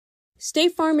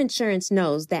State Farm Insurance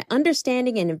knows that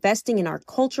understanding and investing in our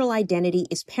cultural identity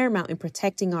is paramount in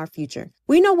protecting our future.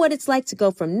 We know what it's like to go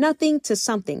from nothing to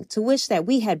something, to wish that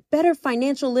we had better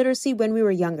financial literacy when we were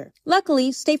younger.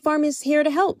 Luckily, State Farm is here to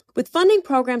help with funding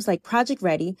programs like Project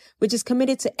Ready, which is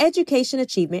committed to education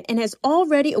achievement and has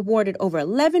already awarded over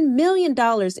 $11 million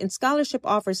in scholarship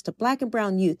offers to Black and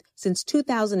brown youth since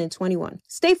 2021.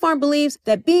 State Farm believes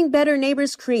that being better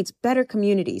neighbors creates better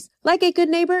communities. Like a good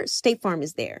neighbor, State Farm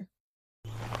is there.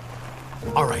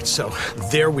 All right, so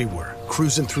there we were,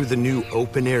 cruising through the new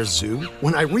open-air zoo,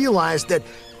 when I realized that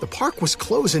the park was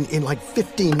closing in like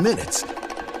 15 minutes.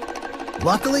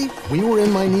 Luckily, we were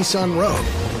in my Nissan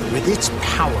Rogue. With its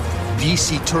powerful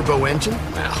VC turbo engine,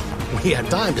 well, we had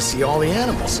time to see all the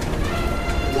animals.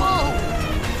 Whoa!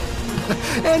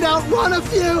 And outrun a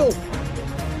few!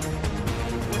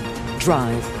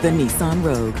 Drive the Nissan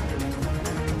Rogue.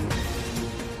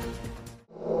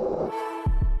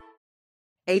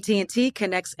 AT&T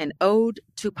connects an ode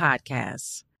to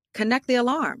podcasts. Connect the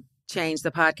alarm. Change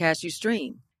the podcast you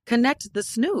stream. Connect the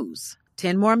snooze.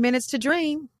 10 more minutes to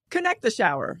dream. Connect the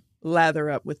shower. Lather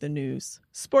up with the news.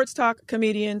 Sports talk,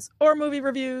 comedians, or movie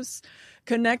reviews.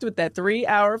 Connect with that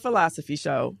 3-hour philosophy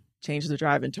show. Change the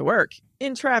drive into work.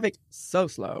 In traffic so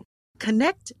slow.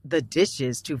 Connect the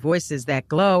dishes to voices that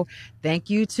glow. Thank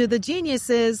you to the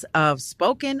geniuses of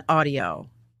spoken audio.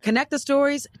 Connect the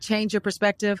stories, change your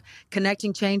perspective.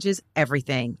 Connecting changes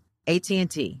everything.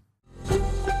 AT&T.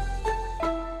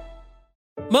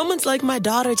 Moments like my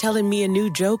daughter telling me a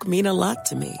new joke mean a lot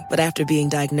to me. But after being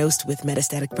diagnosed with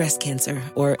metastatic breast cancer,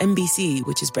 or MBC,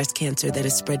 which is breast cancer that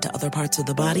is spread to other parts of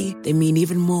the body, they mean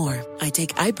even more. I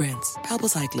take Ibrance,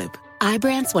 palbociclib.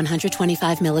 Ibrance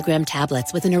 125 milligram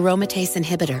tablets with an aromatase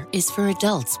inhibitor is for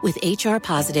adults with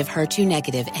HR-positive,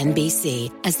 HER2-negative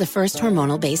MBC as the first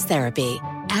hormonal-based therapy.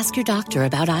 Ask your doctor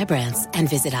about Ibrance and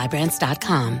visit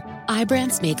Ibrance.com.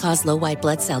 Ibrance may cause low white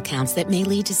blood cell counts that may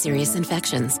lead to serious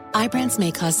infections. Ibrance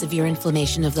may cause severe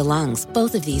inflammation of the lungs.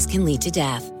 Both of these can lead to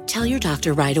death. Tell your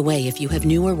doctor right away if you have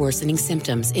new or worsening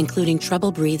symptoms, including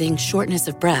trouble breathing, shortness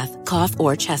of breath, cough,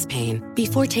 or chest pain.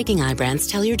 Before taking Ibrance,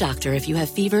 tell your doctor if you have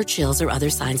fever, chills, or other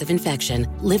signs of infection,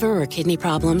 liver or kidney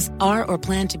problems, are or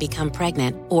plan to become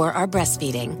pregnant, or are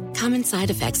breastfeeding. Common side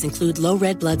effects include low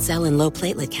red blood cell and low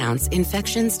platelet counts,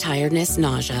 infections, tiredness,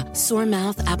 nausea, sore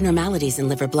mouth, abnormalities in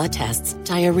liver blood tests,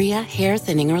 diarrhea, hair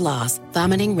thinning or loss,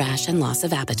 vomiting, rash, and loss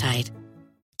of appetite.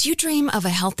 Do you dream of a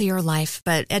healthier life,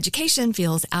 but education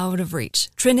feels out of reach?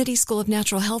 Trinity School of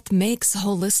Natural Health makes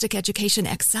holistic education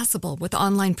accessible with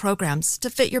online programs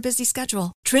to fit your busy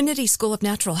schedule. Trinity School of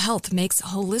Natural Health makes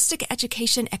holistic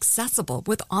education accessible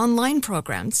with online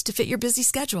programs to fit your busy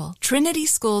schedule. Trinity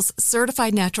School's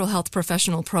Certified Natural Health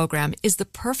Professional Program is the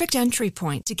perfect entry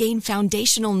point to gain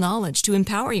foundational knowledge to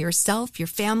empower yourself, your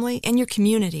family, and your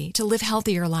community to live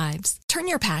healthier lives. Turn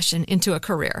your passion into a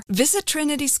career. Visit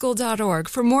trinityschool.org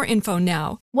for more info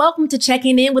now. Welcome to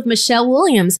Checking In with Michelle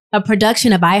Williams, a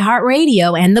production of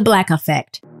iHeartRadio and The Black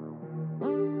Effect.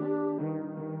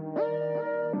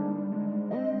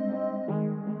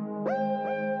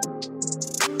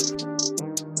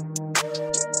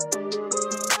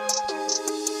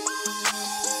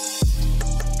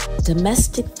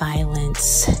 Domestic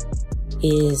violence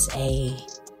is a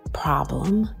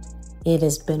problem. It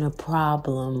has been a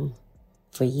problem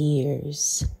for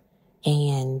years.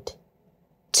 And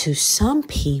to some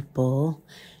people,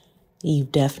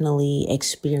 you've definitely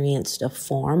experienced a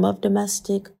form of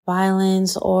domestic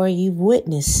violence or you've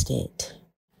witnessed it.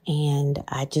 And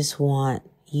I just want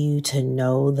you to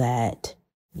know that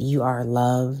you are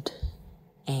loved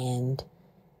and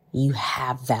you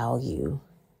have value.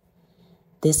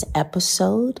 This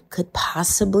episode could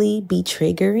possibly be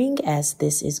triggering, as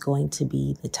this is going to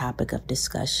be the topic of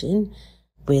discussion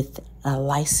with a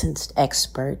licensed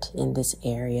expert in this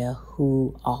area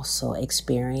who also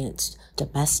experienced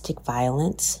domestic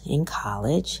violence in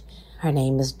college. Her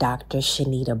name is Dr.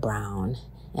 Shanita Brown,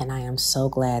 and I am so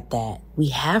glad that we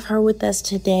have her with us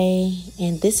today.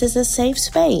 And this is a safe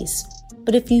space.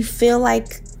 But if you feel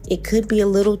like it could be a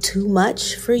little too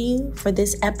much for you for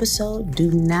this episode,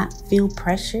 do not feel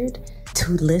pressured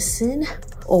to listen.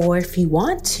 Or if you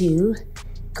want to,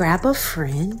 grab a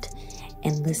friend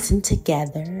and listen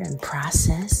together and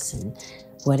process and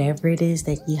whatever it is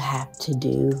that you have to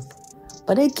do.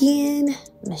 But again,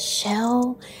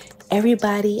 Michelle,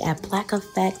 everybody at Black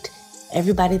Effect,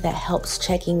 everybody that helps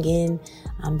checking in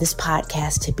this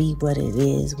podcast to be what it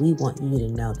is, we want you to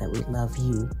know that we love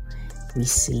you, we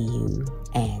see you,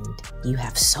 and you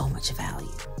have so much value.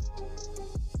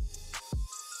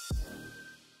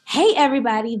 Hey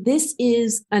everybody, this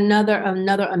is another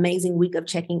amazing week of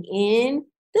checking in.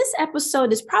 this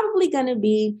episode is probably going to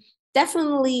be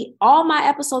definitely, all my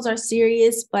episodes are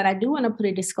serious, but I do want to put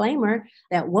a disclaimer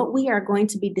that what we are going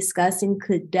to be discussing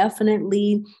could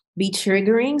definitely be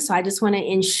triggering. So I just want to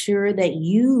ensure that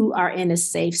you are in a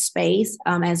safe space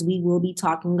as we will be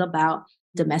talking about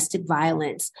domestic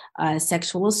violence,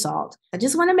 sexual assault. I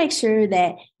just want to make sure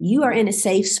that you are in a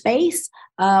safe space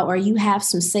or you have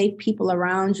some safe people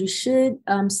around you should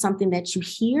something that you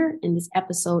hear in this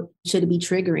episode should be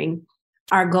triggering.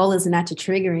 Our goal is not to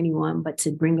trigger anyone, but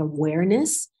to bring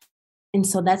awareness. And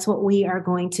so that's what we are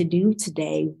going to do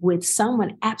today with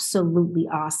someone absolutely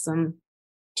awesome.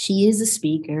 She is a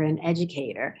speaker and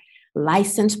educator,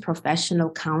 licensed professional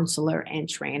counselor and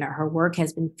trainer. Her work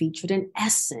has been featured in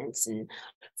Essence and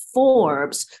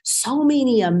Forbes, so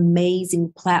many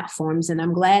amazing platforms. And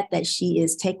I'm glad that she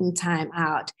is taking time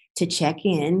out to check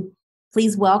in.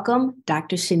 Please welcome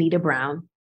Dr. Shanita Brown.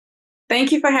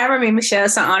 Thank you for having me, Michelle.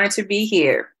 It's an honor to be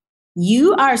here.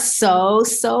 You are so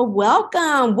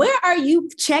welcome. Where are you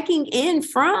checking in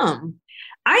from?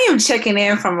 I am checking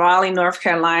in from Raleigh, North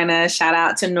Carolina. Shout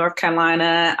out to North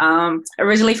Carolina.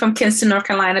 Originally from Kinston, North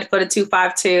Carolina, for the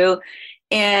 252.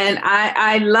 And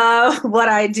I love what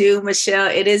I do, Michelle.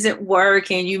 It isn't work.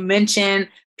 And you mentioned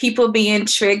people being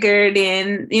triggered.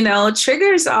 And,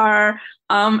 triggers are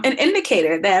an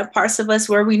indicator that parts of us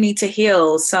where we need to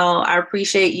heal. So I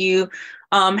appreciate you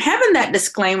having that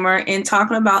disclaimer and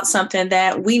talking about something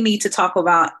that we need to talk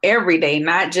about every day,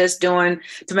 not just during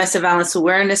Domestic Violence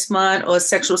Awareness Month or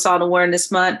Sexual Assault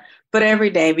Awareness Month, but every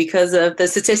day because of the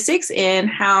statistics and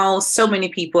how so many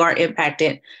people are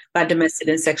impacted by domestic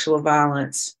and sexual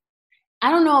violence.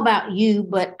 I don't know about you,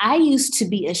 but I used to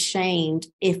be ashamed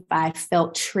if I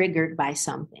felt triggered by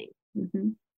something. Mm-hmm.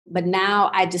 But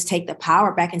now I just take the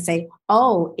power back and say,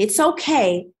 oh, it's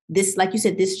okay. This, like you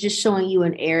said, this is just showing you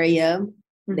an area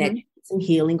that needs some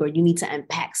healing or you need to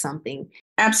unpack something.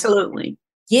 Absolutely.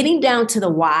 Getting down to the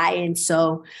why. And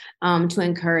so to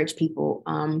encourage people,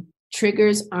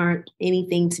 triggers aren't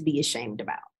anything to be ashamed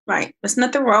about. Right. There's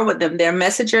nothing wrong with them. They're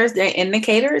messengers, they're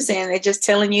indicators, and they're just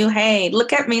telling you, hey,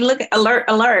 look at me, alert,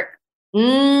 alert. We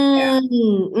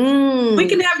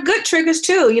can have good triggers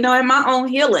too. In my own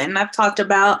healing, I've talked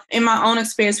about in my own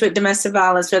experience with domestic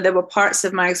violence, where there were parts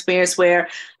of my experience where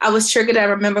I was triggered. I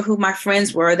remember who my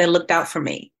friends were that looked out for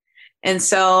me. And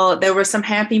so there were some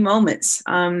happy moments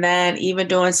that even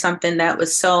doing something that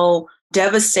was so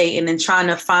devastating and trying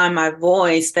to find my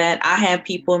voice, that I had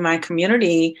people in my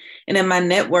community and in my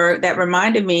network that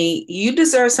reminded me, you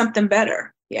deserve something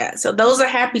better. Yeah. So those are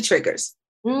happy triggers.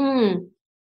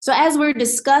 So as we're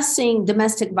discussing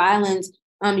domestic violence,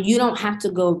 you don't have to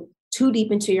go too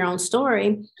deep into your own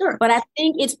story, sure. But I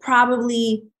think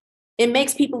it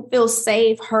makes people feel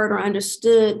safe, heard, or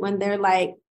understood when they're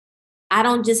like, I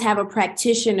don't just have a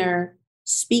practitioner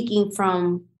speaking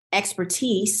from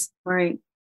expertise. Right.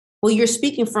 Well, you're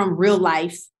speaking from real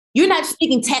life. You're not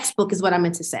speaking textbook is what I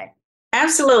meant to say.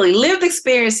 Absolutely. Lived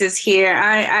experiences here.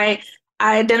 I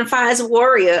identify as a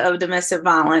warrior of domestic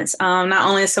violence, not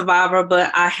only a survivor,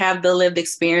 but I have the lived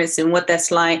experience and what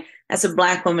that's like as a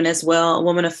Black woman as well, a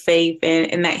woman of faith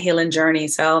in that healing journey.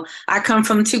 So I come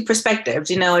from two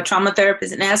perspectives, a trauma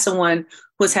therapist and as someone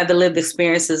who's had the lived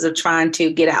experiences of trying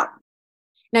to get out.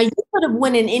 Now, you could have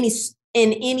went in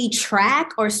any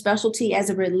track or specialty as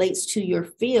it relates to your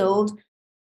field.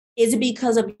 Is it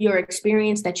because of your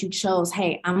experience that you chose,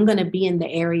 hey, I'm going to be in the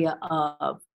area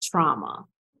of trauma?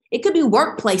 It could be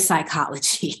workplace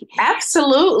psychology.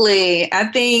 Absolutely. I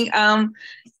think,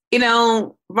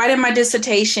 writing my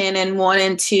dissertation and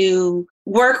wanting to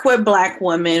work with Black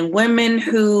women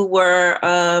who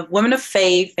were women of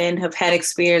faith and have had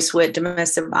experience with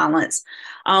domestic violence.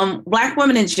 Black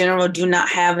women in general do not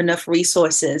have enough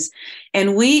resources,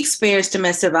 and we experience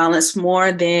domestic violence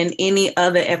more than any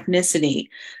other ethnicity.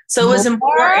 So it was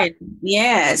important.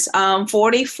 Yes,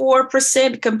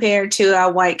 44% compared to our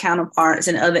white counterparts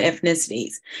and other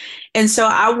ethnicities. And so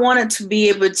I wanted to be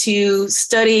able to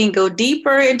study and go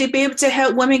deeper and to be able to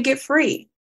help women get free.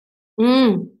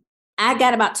 I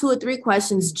got about 2 or 3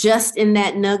 questions just in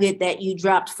that nugget that you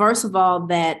dropped. First of all,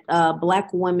 that Black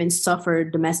women suffer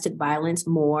domestic violence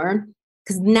more,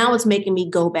 because now it's making me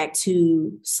go back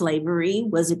to slavery.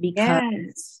 Was it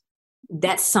because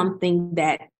that's something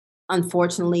that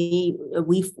unfortunately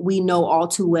we know all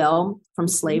too well from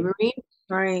slavery?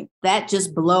 Right. That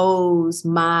just blows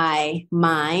my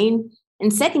mind.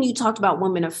 And second, you talked about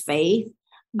women of faith,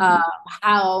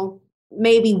 how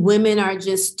maybe women are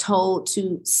just told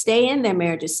to stay in their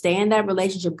marriages, stay in that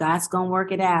relationship. God's going to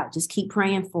work it out. Just keep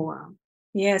praying for them.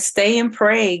 Yeah, stay and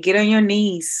pray. Get on your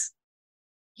knees.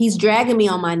 He's dragging me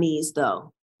on my knees,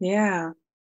 though. Yeah.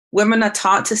 Women are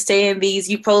taught to stay in these.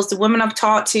 The women are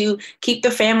taught to keep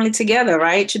the family together,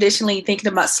 right? Traditionally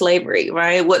thinking about slavery,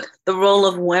 right? What the role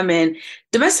of women.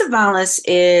 Domestic violence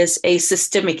is a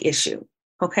systemic issue,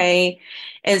 okay?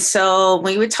 And so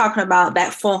when you were talking about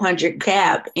that 400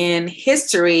 gap in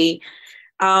history,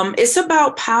 it's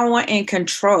about power and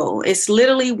control. It's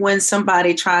literally when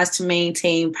somebody tries to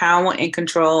maintain power and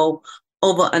control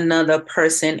over another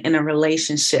person in a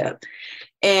relationship.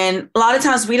 And a lot of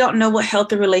times we don't know what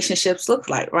healthy relationships look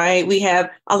like, right? We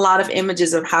have a lot of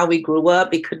images of how we grew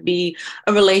up. It could be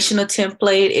a relational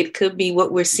template. It could be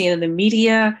what we're seeing in the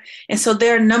media. And so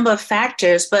there are a number of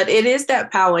factors, but it is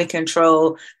that power and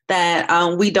control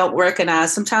that we don't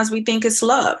recognize. Sometimes we think it's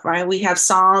love, right? We have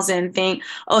songs and think,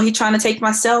 oh, he's trying to take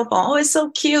my cell phone. Oh, it's so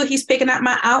cute. He's picking out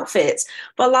my outfits.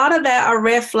 But a lot of that are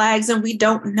red flags, and we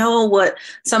don't know what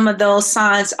some of those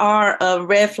signs are of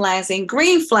red flags and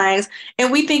green flags.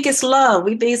 And we think it's love.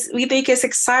 We think it's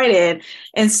exciting.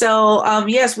 And so,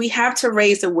 yes, we have to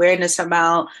raise awareness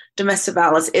about domestic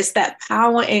violence. It's that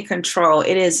power and control.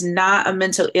 It is not a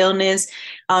mental illness.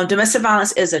 Domestic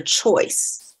violence is a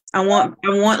choice. I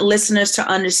want listeners to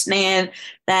understand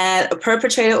that a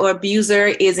perpetrator or abuser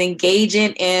is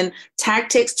engaging in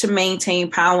tactics to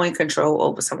maintain power and control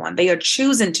over someone. They are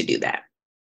choosing to do that.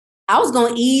 I was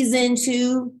going to ease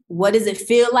into what does it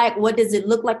feel like? What does it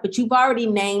look like? But you've already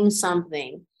named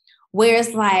something where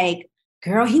it's like,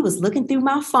 girl, he was looking through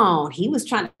my phone. He was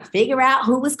trying to figure out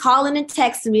who was calling and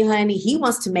texting me, honey. He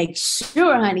wants to make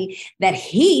sure, honey, that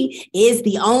he is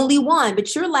the only one.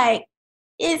 But you're like,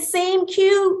 it seemed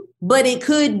cute, but it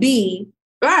could be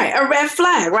right, a red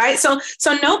flag, right? So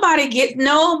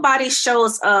nobody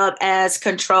shows up as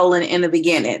controlling in the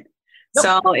beginning. Nope.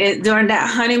 So during that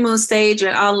honeymoon stage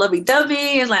and all lovey-dovey,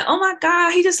 it's like, oh my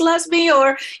God, he just loves me,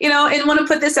 or and want to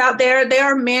put this out there. There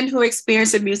are men who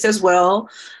experience abuse as well.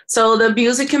 So the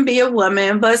abuser can be a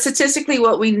woman, but statistically,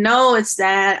 what we know is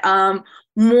that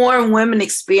more women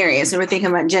experience, and we're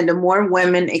thinking about gender, more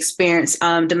women experience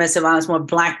domestic violence, more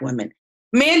Black women.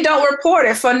 Men don't report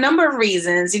it for a number of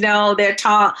reasons. They're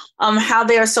taught how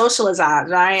they are socialized,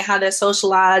 right? How they're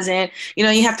socialized, and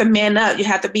you have to man up. You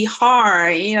have to be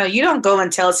hard. You don't go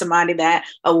and tell somebody that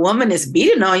a woman is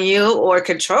beating on you or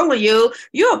controlling you.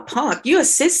 You're a punk. You're a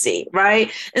sissy,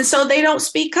 right? And so they don't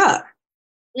speak up.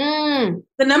 The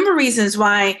number of reasons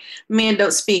why men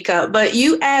don't speak up. But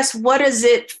you ask, what does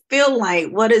it feel like?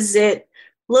 What does it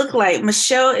look like?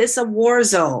 Michelle, it's a war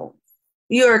zone.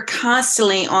 You're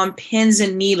constantly on pins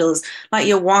and needles, like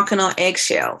you're walking on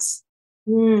eggshells.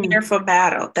 Prepare for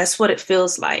battle. That's what it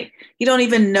feels like. You don't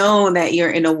even know that you're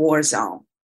in a war zone.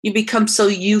 You become so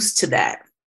used to that.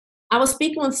 I was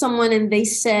speaking with someone and they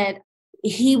said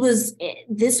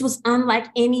this was unlike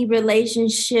any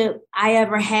relationship I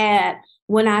ever had.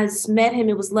 When I met him,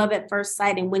 it was love at first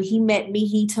sight. And when he met me,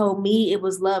 he told me it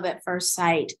was love at first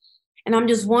sight. And I'm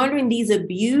just wondering, these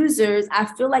abusers, I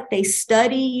feel like they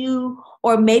study you,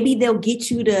 or maybe they'll get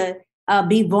you to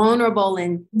be vulnerable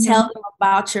and tell them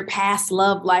about your past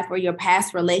love life or your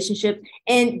past relationship.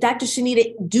 And Dr.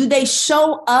 Shanita, do they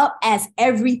show up as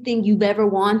everything you've ever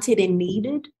wanted and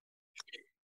needed?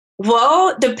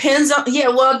 Well, depends on,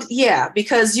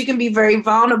 because you can be very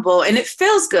vulnerable and it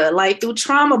feels good, like through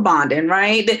trauma bonding,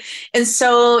 right? And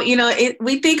so,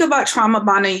 we think about trauma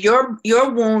bonding, your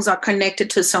wounds are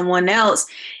connected to someone else.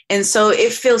 And so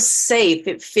it feels safe,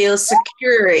 it feels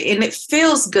secure, and it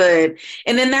feels good.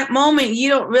 And in that moment, you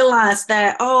don't realize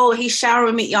that, oh, he's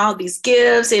showering me all these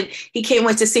gifts and he can't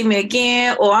wait to see me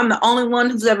again, or I'm the only one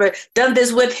who's ever done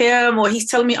this with him, or he's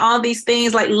telling me all these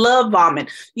things like love bombing.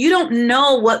 You don't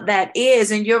know what that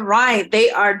is. And you're right. They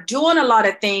are doing a lot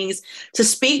of things to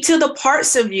speak to the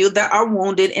parts of you that are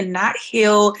wounded and not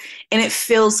healed. And it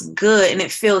feels good and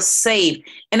it feels safe.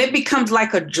 And it becomes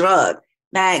like a drug.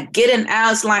 That getting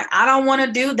out is like, I don't want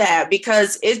to do that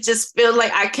because it just feels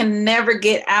like I can never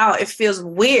get out. It feels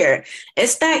weird.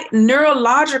 It's that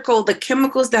neurological, the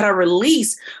chemicals that are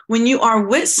released when you are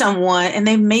with someone and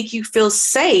they make you feel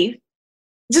safe,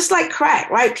 just like crack,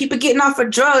 right? People getting off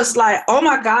of drugs, like, oh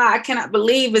my God, I cannot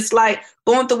believe it's like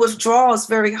going through withdrawals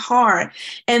very hard.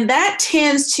 And that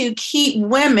tends to keep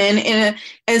women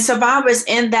and survivors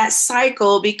in that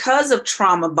cycle because of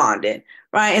trauma bonding.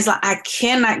 Right. It's like, I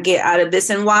cannot get out of this.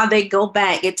 And while they go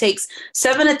back, it takes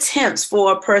 7 attempts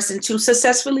for a person to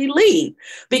successfully leave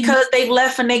because they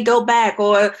left and they go back,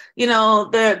 or,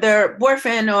 their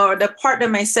boyfriend or the partner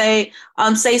may say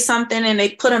something and they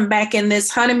put them back in this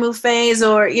honeymoon phase,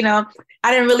 or, I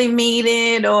didn't really mean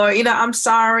it, or, I'm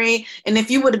sorry. And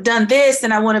if you would have done this,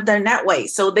 then I wouldn't have done it that way.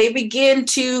 So they begin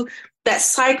to that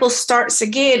cycle starts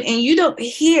again, and you don't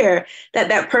hear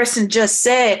that person just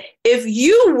said, if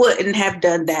you wouldn't have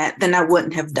done that, then I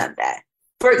wouldn't have done that.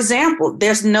 For example,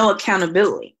 there's no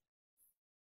accountability.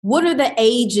 What are the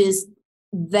ages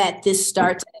that this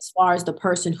starts as far as the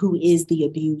person who is the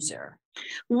abuser?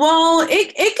 Well,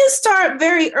 it can start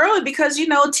very early because,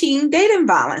 teen dating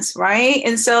violence, right?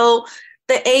 And so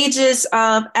the ages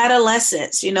of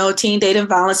adolescence, Teen Dating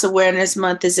Violence Awareness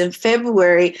Month is in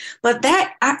February, but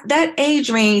that age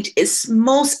range is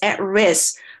most at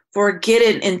risk for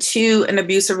getting into an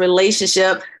abusive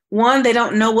relationship. One, they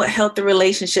don't know what healthy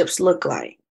relationships look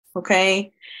like,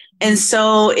 okay? And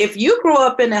so if you grow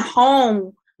up in a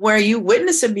home where you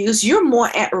witness abuse, you're more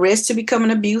at risk to become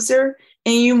an abuser,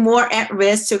 and you're more at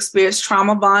risk to experience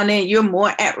trauma bonding. You're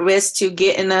more at risk to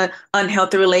get in an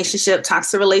unhealthy relationship,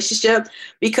 toxic relationship,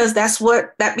 because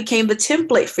that became the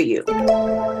template for you.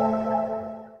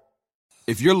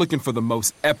 If you're looking for the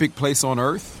most epic place on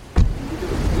earth,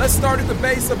 let's start at the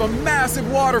base of a massive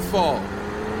waterfall.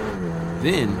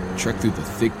 Then trek through the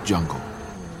thick jungle.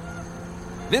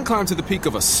 Then climb to the peak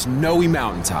of a snowy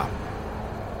mountaintop.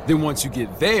 Then once you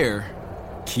get there,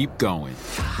 keep going.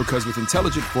 Because with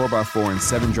intelligent 4x4 and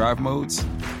 7 drive modes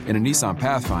and a Nissan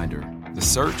Pathfinder, the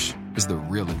search is the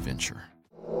real adventure.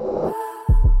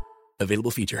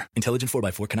 Available feature. Intelligent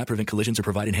 4x4 cannot prevent collisions or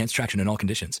provide enhanced traction in all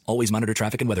conditions. Always monitor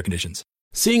traffic and weather conditions.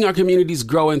 Seeing our communities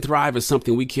grow and thrive is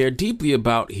something we care deeply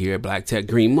about here at Black Tech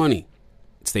Green Money.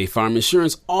 State Farm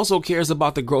Insurance also cares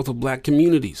about the growth of Black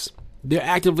communities. They're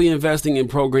actively investing in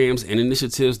programs and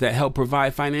initiatives that help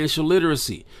provide financial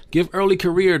literacy, give early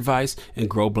career advice, and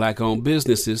grow Black-owned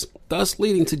businesses, thus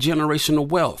leading to generational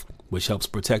wealth, which helps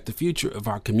protect the future of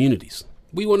our communities.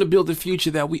 We want to build a future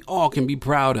that we all can be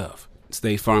proud of.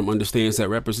 State Farm understands that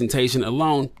representation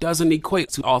alone doesn't equate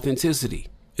to authenticity.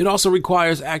 It also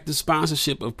requires active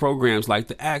sponsorship of programs like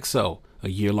the AXO, a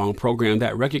year-long program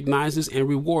that recognizes and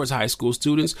rewards high school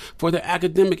students for their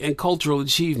academic and cultural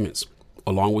achievements,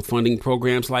 along with funding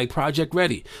programs like Project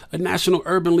Ready, a National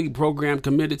Urban League program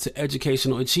committed to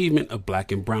educational achievement of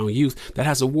Black and brown youth that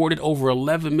has awarded over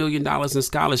 $11 million in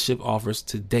scholarship offers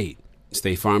to date.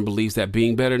 State Farm believes that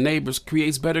being better neighbors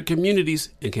creates better communities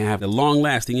and can have a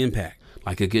long-lasting impact.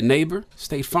 Like a good neighbor,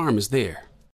 State Farm is there.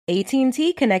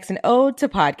 AT&T connects an ode to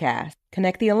podcast.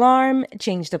 Connect the alarm,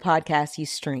 change the podcast you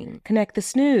stream. Connect the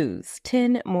snooze,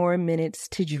 10 more minutes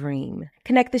to dream.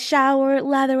 Connect the shower,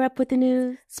 lather up with the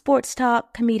news, sports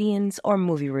talk, comedians, or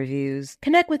movie reviews.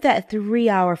 Connect with that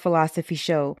 3-hour philosophy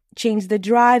show. Change the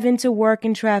drive into work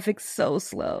and traffic so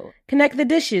slow. Connect the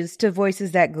dishes to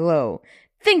voices that glow.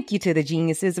 Thank you to the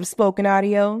geniuses of spoken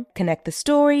audio. Connect the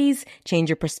stories, change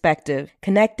your perspective.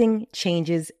 Connecting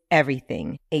changes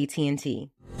everything. AT&T.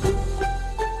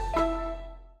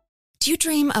 Do you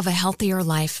dream of a healthier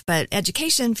life, but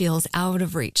education feels out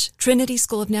of reach? Trinity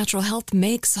School of Natural Health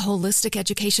makes holistic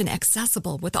education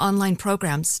accessible with online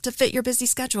programs to fit your busy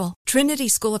schedule. Trinity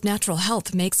School of Natural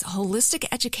Health makes holistic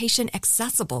education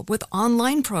accessible with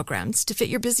online programs to fit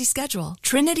your busy schedule.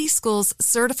 Trinity School's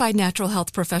Certified Natural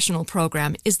Health Professional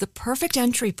Program is the perfect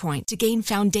entry point to gain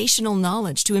foundational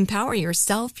knowledge to empower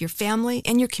yourself, your family,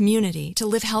 and your community to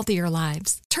live healthier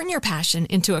lives. Turn your passion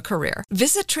into a career.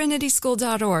 Visit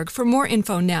trinityschool.org for more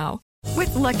info now.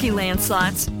 With Lucky Land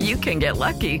Slots, you can get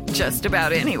lucky just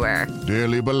about anywhere.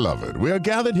 Dearly beloved, we are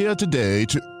gathered here today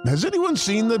to... Has anyone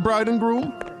seen the bride and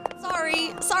groom?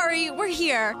 Sorry, we're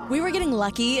here. We were getting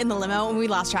lucky in the limo and we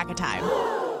lost track of time.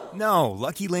 No,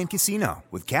 Lucky Land Casino,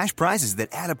 with cash prizes that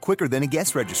add up quicker than a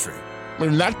guest registry.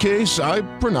 In that case, I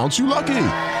pronounce you lucky.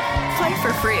 Play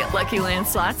for free at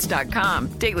LuckyLandSlots.com.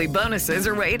 Daily bonuses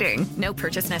are waiting. No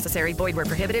purchase necessary. Void where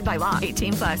prohibited by law.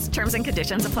 18+. Terms and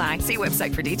conditions apply. See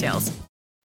website for details.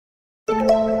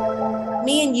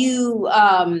 Me and you,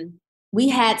 we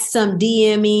had some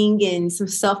DMing and some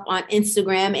stuff on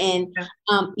Instagram. And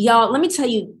y'all, let me tell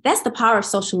you, that's the power of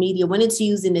social media when it's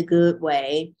used in a good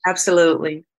way.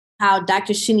 Absolutely. How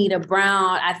Dr. Shanita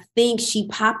Brown, I think she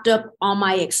popped up on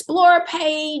my Explore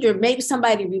page, or maybe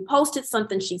somebody reposted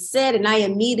something she said, and I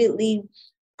immediately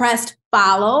pressed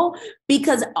follow,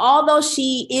 because although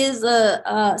she is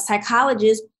a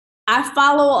psychologist, I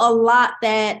follow a lot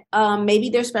that maybe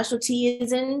their specialty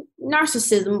is in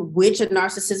narcissism, which a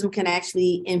narcissism can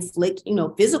actually inflict,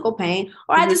 physical pain.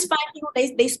 Or I just find people,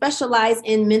 they specialize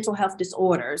in mental health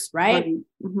disorders, right?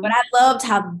 Mm-hmm. But I loved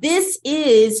how this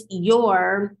is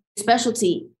your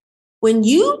specialty. When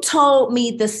you told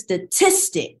me the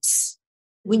statistics,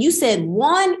 when you said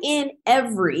 1 in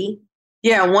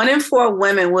 4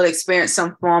 women will experience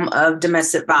some form of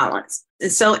domestic violence.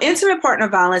 And so intimate partner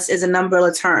violence is an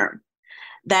umbrella term.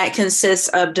 that consists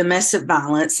of domestic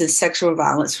violence and sexual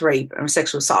violence, rape, or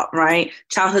sexual assault, right?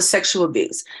 Childhood sexual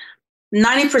abuse.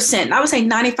 90%, I would say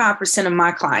 95% of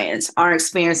my clients are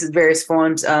experiencing various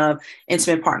forms of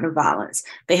intimate partner violence.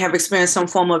 They have experienced some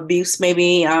form of abuse,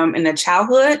 maybe in their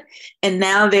childhood, and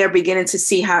now they're beginning to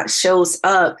see how it shows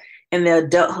up in their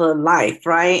adulthood life,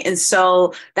 right? And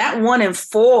so that 1 in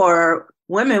 4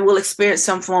 women will experience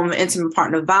some form of intimate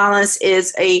partner violence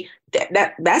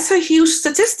that's a huge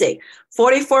statistic.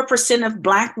 44% of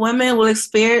Black women will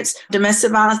experience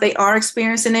domestic violence. They are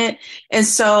experiencing it. And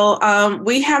so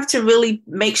we have to really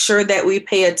make sure that we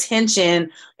pay attention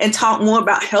and talk more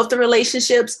about healthy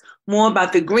relationships, more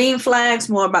about the green flags,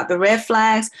 more about the red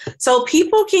flags, so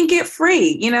people can get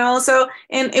free, So,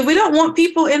 and we don't want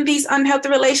people in these unhealthy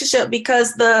relationships,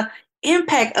 because the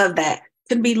impact of that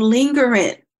can be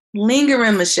lingering,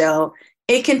 Michelle.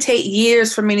 It can take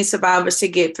years for many survivors to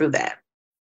get through that.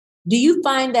 Do you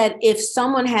find that if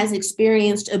someone has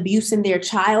experienced abuse in their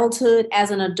childhood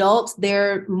as an adult,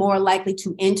 they're more likely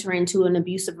to enter into an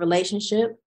abusive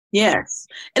relationship? Yes.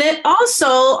 And it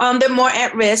also, they're more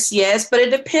at risk, yes, but it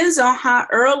depends on how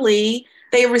early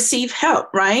they receive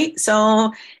help, right?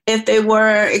 So if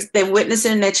they're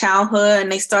witnessing their childhood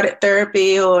and they started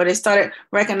therapy, or they started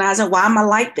recognizing, why am I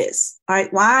like this?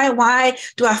 Right? Why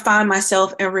do I find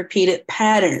myself in repeated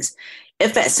patterns?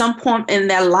 If at some point in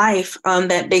their life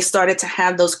that they started to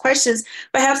have those questions,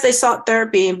 perhaps they sought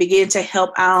therapy and began to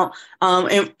help out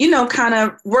and, kind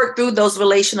of work through those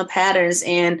relational patterns.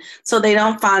 And so they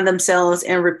don't find themselves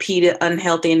in repeated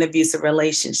unhealthy and abusive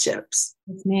relationships.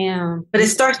 Yes, ma'am. But it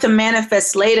starts to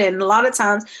manifest later. And a lot of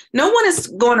times, no one is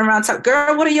going around talking,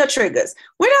 girl, what are your triggers?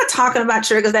 We're not talking about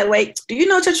triggers that way. Do you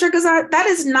know what your triggers are? That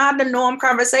is not the norm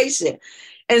conversation.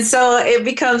 And so it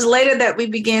becomes later that we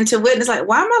begin to witness, like,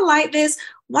 why am I like this?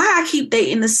 Why I keep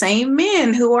dating the same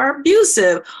men who are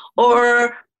abusive?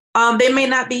 Or they may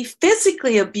not be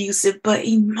physically abusive, but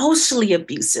emotionally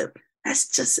abusive. That's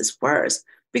just as worse,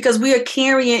 because we are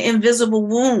carrying invisible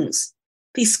wounds,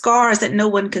 these scars that no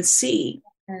one can see,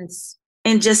 yes,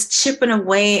 and just chipping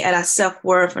away at our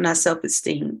self-worth and our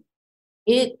self-esteem.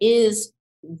 It is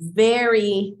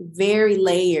very, very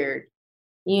layered.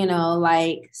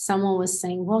 Like someone was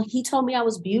saying, well, he told me I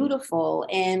was beautiful,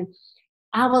 and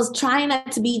I was trying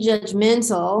not to be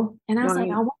judgmental. And I was like,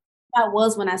 I wonder what I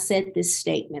was when I said this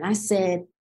statement. I said,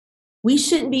 we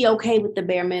shouldn't be okay with the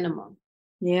bare minimum.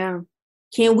 Yeah.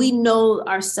 Can we know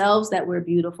ourselves that we're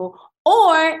beautiful?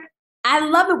 Or I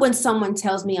love it when someone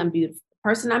tells me I'm beautiful. The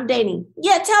person I'm dating,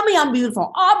 yeah, tell me I'm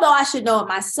beautiful, although I should know it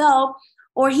myself.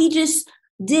 Or he just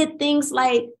did things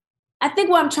like, I think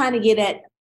what I'm trying to get at,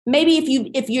 maybe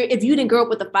if you didn't grow up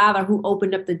with a father who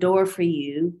opened up the door for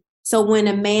you, so when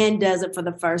a man does it for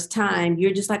the first time,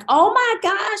 you're just like, oh my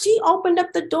gosh, he opened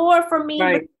up the door for me.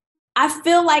 Right. But I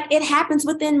feel like it happens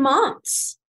within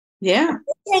months. Yeah.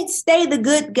 You can't stay the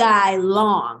good guy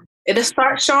long. It'll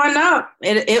start showing up.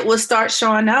 It will start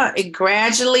showing up. It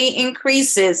gradually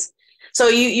increases. So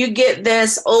you get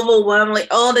this overwhelmingly,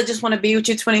 they just want to be with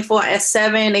you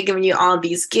 24/7. They're giving you all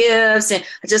these gifts, and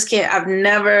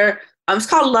it's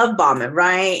called love bombing,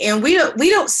 right? And we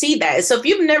don't see that. So if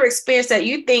you've never experienced that,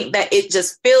 you think that it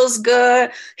just feels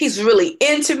good. He's really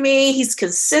into me. He's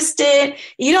consistent.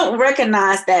 You don't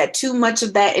recognize that too much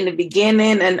of that in the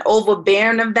beginning, and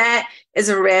overbearing of that is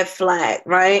a red flag,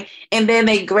 right? And then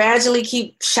they gradually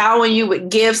keep showering you with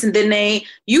gifts, and then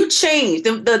you change.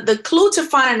 The clue to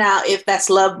finding out if that's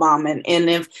love bombing and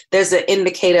if there's an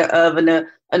indicator of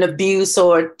an abuse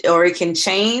or it can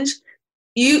change,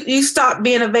 you stop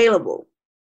being available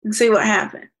and see what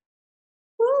happened.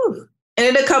 Whew. And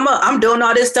it'll come up, I'm doing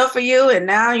all this stuff for you, and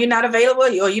now you're not available,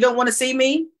 or you don't want to see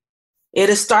me.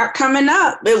 It'll start coming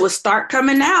up. It will start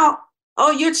coming out.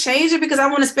 Oh, you're changing because I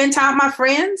want to spend time with my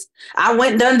friends. I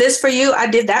went and done this for you. I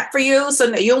did that for you.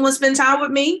 So you don't want to spend time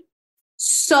with me?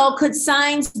 So could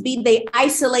signs be they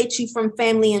isolate you from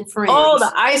family and friends? Oh,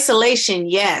 the isolation,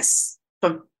 yes.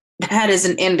 That is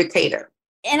an indicator.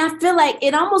 And I feel like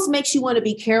it almost makes you want to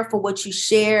be careful what you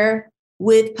share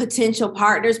with potential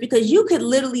partners, because you could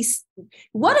literally,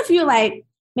 what if you're like,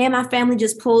 man, my family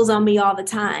just pulls on me all the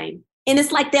time. And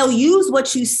it's like they'll use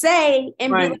what you say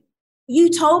and be like, you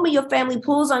told me your family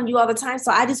pulls on you all the time.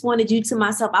 So I just wanted you to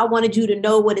myself. I wanted you to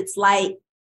know what it's like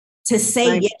to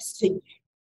say yes to you.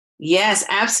 Yes,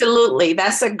 absolutely.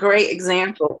 That's a great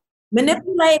example.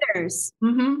 Manipulators.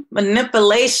 Mm-hmm.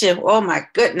 Manipulation. Oh my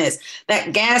goodness. That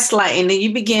gaslighting. And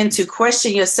you begin to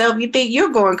question yourself. You think you're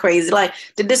going crazy. Like,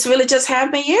 did this really just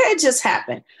happen? Yeah, it just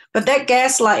happened. But that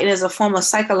gaslighting is a form of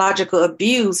psychological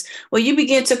abuse where you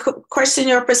begin to question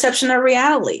your perception of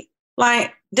reality.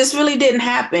 Like, this really didn't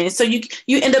happen. So you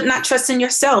end up not trusting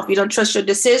yourself. You don't trust your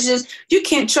decisions. You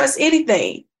can't trust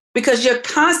anything because you're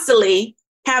constantly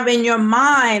having your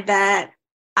mind that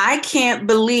I can't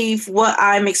believe what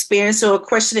I'm experiencing or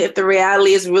question if the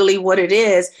reality is really what it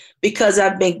is because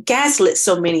I've been gaslit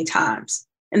so many times.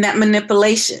 And that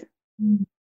manipulation. Mm-hmm.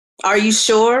 Are you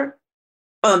sure?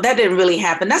 Oh, that didn't really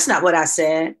happen. That's not what I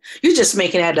said. You're just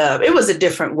making that up. It was a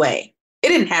different way. It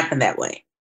didn't happen that way.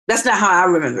 That's not how I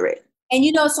remember it. And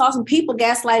you know, it's awesome. People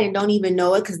gaslight and don't even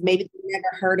know it because maybe they've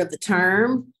never heard of the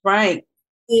term. Right.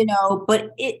 You know,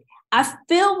 but I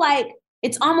feel like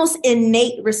it's almost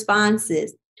innate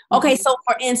responses. Okay, so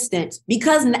for instance,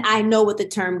 because I know what the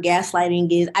term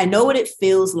gaslighting is, I know what it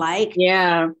feels like.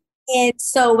 Yeah. And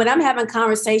so when I'm having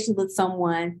conversations with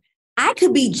someone, I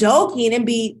could be joking and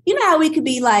be, you know how we could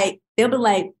be like, they'll be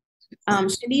like,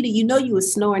 Shanita, you know you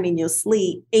was snoring in your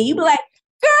sleep. And you be like,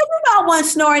 girl, you know I wasn't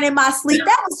snoring in my sleep.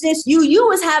 That was just you. You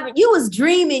was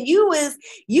dreaming. You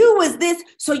was this.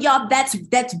 So y'all, that's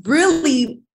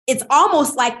really, it's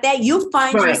almost like that. You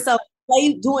find yourself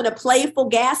doing a playful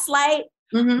gaslight.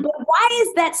 Mm-hmm. But why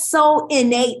is that so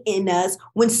innate in us?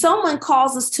 When someone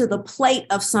calls us to the plate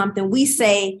of something, we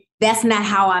say, that's not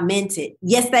how I meant it.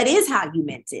 Yes, that is how you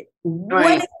meant it. Right.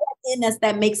 What is that in us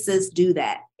that makes us do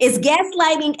that? Is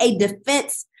gaslighting a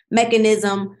defense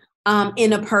mechanism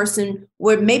in a person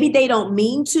where maybe they don't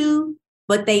mean to,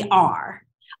 but they are?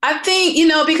 I think,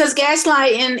 because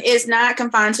gaslighting is not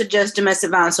confined to just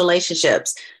domestic violence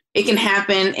relationships. It can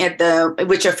happen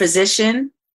with your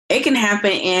physician. It can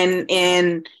happen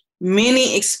in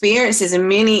many experiences and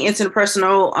many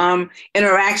interpersonal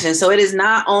interactions. So it is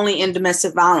not only in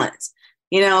domestic violence.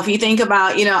 If you think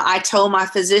about, I told my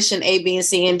physician A, B, and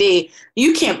C, and D,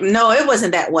 you can't, no, it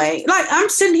wasn't that way. Like, I'm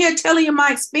sitting here telling you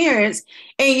my experience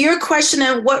and you're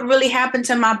questioning what really happened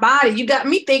to my body. You got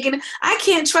me thinking, I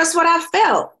can't trust what I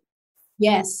felt.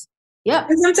 Yes.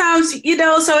 Yep. And sometimes,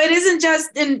 so it isn't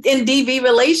just in DV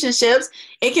relationships.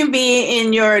 It can be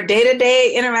in your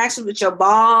day-to-day interactions with your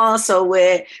boss or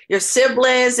with your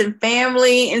siblings and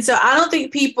family. And so I don't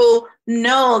think people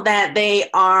know that they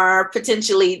are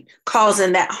potentially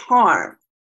causing that harm,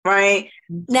 right?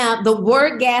 Now, the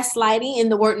word gaslighting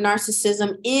and the word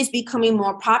narcissism is becoming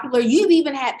more popular. You've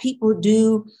even had people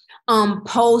do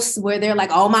posts where they're like,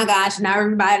 oh my gosh, now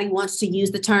everybody wants to use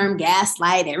the term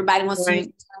gaslight. Everybody wants to use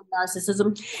the term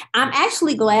narcissism. I'm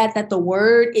actually glad that the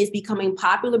word is becoming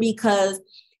popular because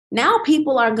now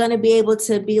people are going to be able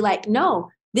to be like, no,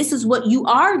 this is what you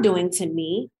are doing to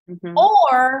me. Mm-hmm.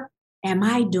 Or am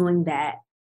I doing that?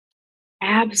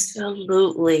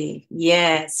 Absolutely.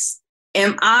 Yes.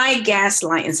 Am I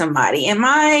gaslighting somebody? Am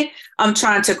I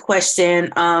trying to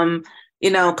question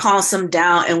cause some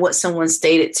doubt in what someone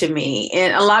stated to me?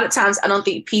 And a lot of times I don't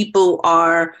think people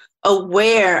are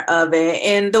aware of it.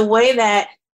 And the way that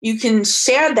you can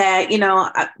share that,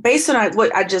 based on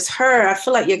what I just heard, I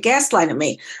feel like you're gaslighting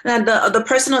me. Now, the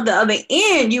person on the other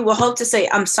end, you will hope to say,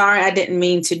 I'm sorry, I didn't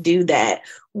mean to do that.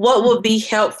 What would be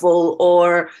helpful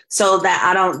or so that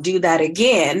I don't do that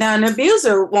again? Now, an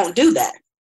abuser won't do that.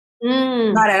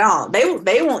 Not at all.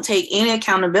 They won't take any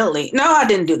accountability. No, I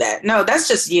didn't do that. No, that's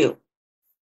just you.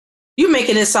 You're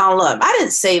making this all up. I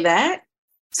didn't say that.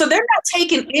 So they're not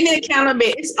taking any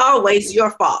accountability. It's always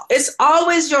your fault. It's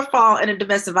always your fault in a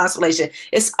domestic violence relationship.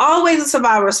 It's always the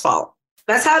survivor's fault.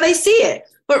 That's how they see it.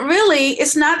 But really,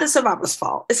 it's not the survivor's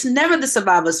fault. It's never the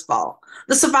survivor's fault.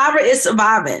 The survivor is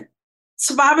surviving.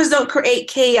 Survivors don't create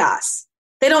chaos.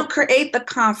 They don't create the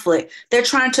conflict. They're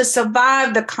trying to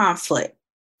survive the conflict.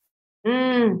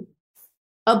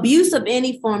 Abuse of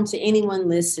any form to anyone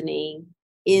listening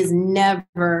is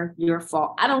never your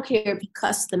fault. I don't care if you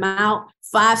cuss them out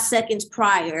 5 seconds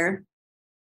prior.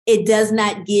 It does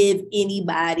not give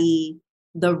anybody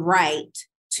the right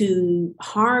to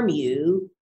harm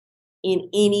you in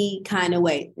any kind of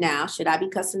way. Now, should I be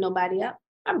cussing nobody up?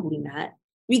 Probably not.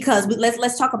 Because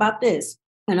let's talk about this.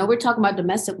 I know we're talking about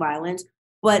domestic violence,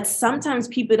 but sometimes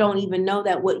people don't even know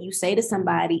that what you say to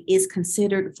somebody is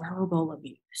considered verbal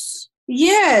abuse.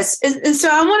 Yes. And so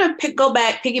I want to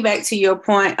piggyback to your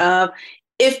point of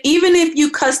even if you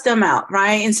cuss them out,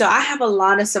 right? And so I have a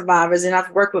lot of survivors and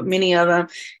I've worked with many of them,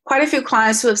 quite a few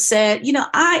clients who have said,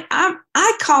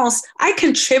 I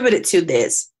contributed to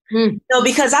this.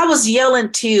 Because I was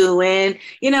yelling too. And,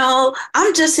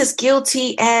 I'm just as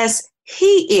guilty as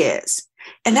he is.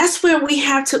 And that's where we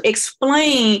have to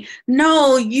explain,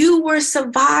 no, you were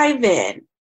surviving.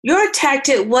 Your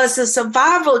tactic was a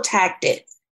survival tactic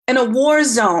in a war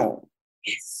zone.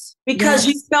 Yes. Because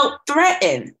you felt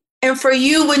threatened. And for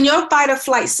you, when your fight or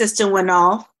flight system went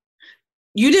off,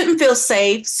 you didn't feel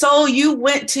safe. So you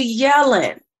went to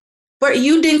yelling. but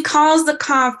you didn't cause the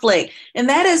conflict. And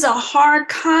that is a hard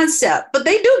concept, but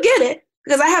they do get it.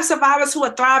 Because I have survivors who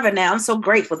are thriving now. I'm so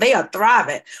grateful. They are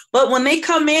thriving. But when they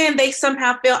come in, they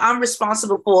somehow feel I'm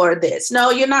responsible for this.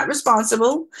 No, you're not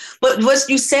responsible. But what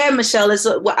you said, Michelle, is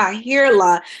what I hear a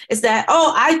lot is that,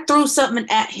 oh, I threw something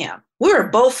at him. We were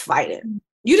both fighting.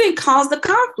 You didn't cause the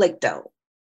conflict, though.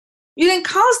 You didn't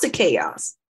cause the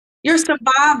chaos. You're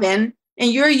surviving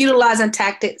and you're utilizing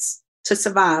tactics to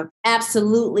survive.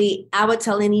 Absolutely. I would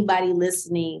tell anybody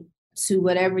listening to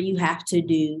whatever you have to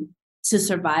do to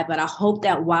survive. But I hope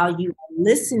that while you are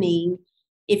listening,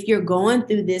 if you're going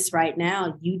through this right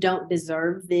now, you don't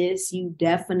deserve this. You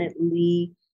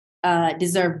definitely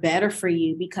deserve better for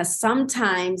you, because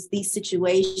sometimes these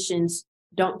situations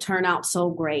don't turn out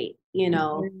so great. You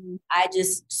know, I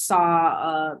just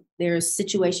saw there's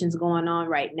situations going on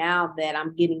right now that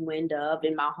I'm getting wind of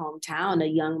in my hometown. A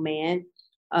young man,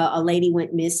 a lady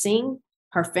went missing.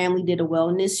 Her family did a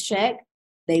wellness check.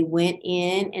 They went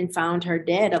in and found her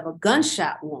dead of a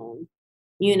gunshot wound,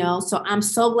 you know. So I'm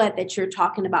so glad that you're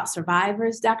talking about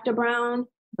survivors, Dr. Brown,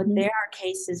 but there are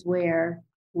cases where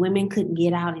women couldn't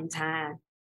get out in time.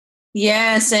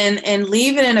 Yes, and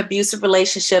leaving an abusive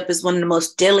relationship is one of the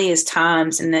most deadliest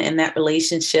times in that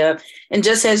relationship. And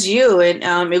just as you, it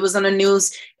was on the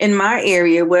news in my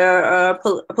area where a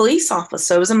police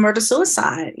officer was a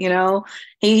murder-suicide. You know,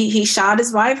 he shot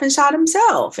his wife and shot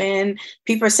himself. And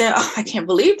people are saying, "Oh, I can't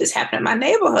believe this happened in my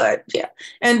neighborhood." Yeah,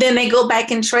 and then they go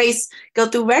back and go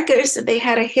through records that they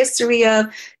had a history of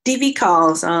DV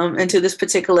calls into this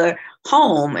particular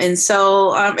home. And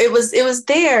so it was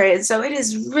there. And so it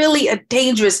is really a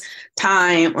dangerous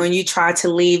time when you try to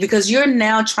leave, because you're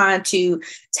now trying to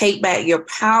take back your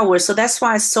power. So that's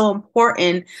why it's so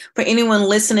important for anyone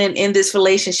listening in this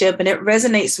relationship, and it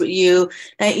resonates with you,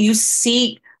 that you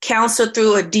seek counsel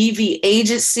through a DV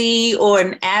agency or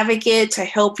an advocate to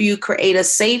help you create a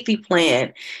safety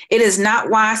plan. It is not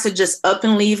wise to just up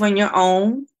and leave on your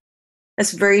own.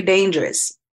 That's very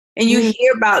dangerous. And you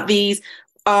hear about these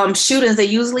shootings. They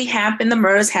usually happen, the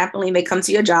murders happen, they come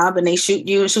to your job and they shoot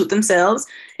you and shoot themselves.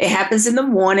 It happens in the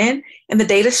morning, and the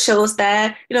data shows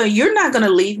that, you know, you're not going to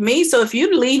leave me. So if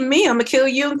you leave me, I'm going to kill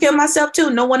you and kill myself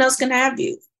too. No one else can have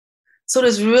you. So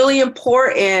it's really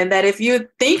important that if you're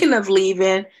thinking of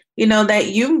leaving, you know, that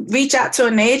you reach out to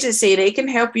an agency. They can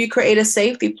help you create a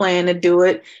safety plan to do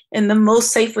it in the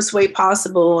most safest way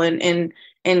possible, and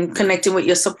connecting with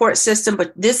your support system.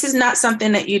 But this is not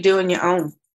something that you do on your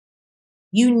own.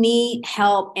 You need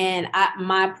help. And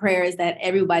my prayer is that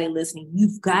everybody listening,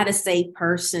 you've got a safe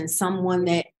person, someone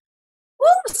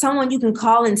you can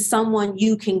call and someone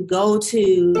you can go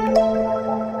to.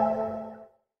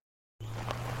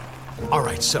 All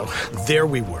right, so there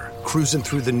we were, cruising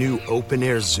through the new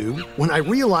open-air zoo, when I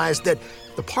realized that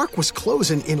the park was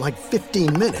closing in like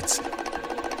 15 minutes.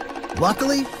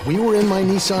 Luckily, we were in my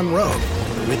Nissan Rogue.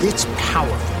 With its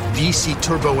powerful VC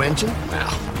turbo engine,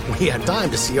 well, we had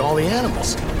time to see all the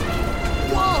animals.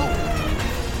 Whoa!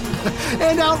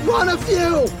 And outrun a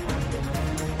few!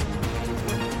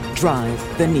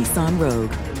 Drive the Nissan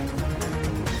Rogue.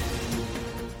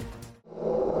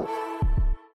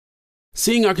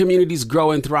 Seeing our communities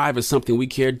grow and thrive is something we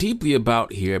care deeply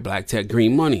about here at Black Tech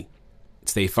Green Money.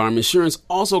 State Farm Insurance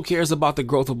also cares about the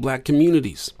growth of Black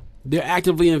communities. They're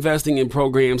actively investing in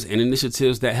programs and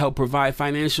initiatives that help provide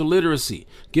financial literacy,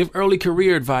 give early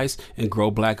career advice, and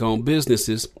grow Black-owned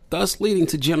businesses, thus leading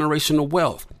to generational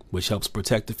wealth, which helps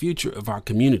protect the future of our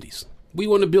communities. We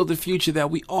want to build a future that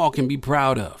we all can be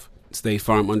proud of. State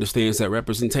Farm understands that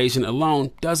representation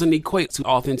alone doesn't equate to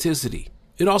authenticity.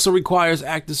 It also requires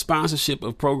active sponsorship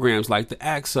of programs like the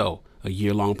AXO, a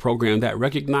year-long program that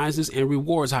recognizes and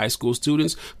rewards high school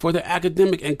students for their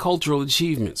academic and cultural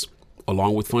achievements,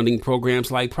 along with funding programs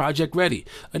like Project Ready,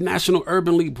 a National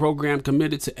Urban League program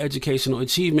committed to educational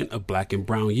achievement of Black and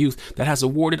brown youth that has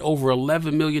awarded over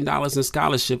 $11 million in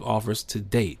scholarship offers to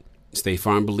date. State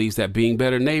Farm believes that being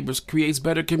better neighbors creates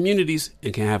better communities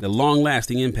and can have a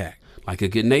long-lasting impact. Like a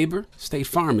good neighbor, State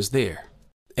Farm is there.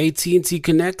 AT&T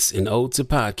connects an ode to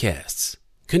podcasts.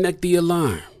 Connect the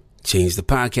alarm. Change the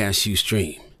podcast you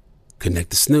stream. Connect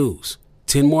the snooze.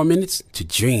 10 more minutes to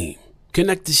dream.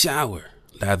 Connect the shower.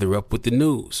 Lather up with the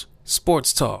news,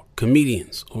 sports talk,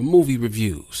 comedians, or movie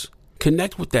reviews.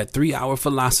 Connect with that 3-hour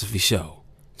philosophy show.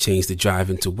 Change the drive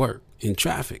into work in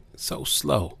traffic so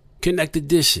slow. Connect the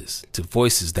dishes to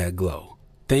voices that glow.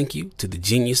 Thank you to the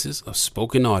geniuses of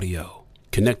spoken audio.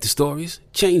 Connect the stories,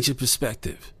 change your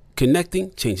perspective.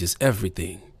 Connecting changes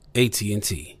everything.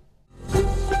 AT&T.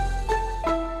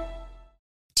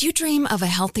 Do you dream of a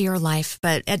healthier life,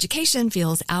 but education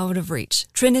feels out of reach?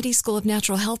 Trinity School of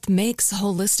Natural Health makes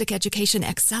holistic education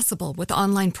accessible with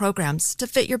online programs to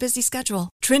fit your busy schedule.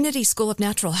 Trinity School of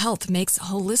Natural Health makes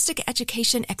holistic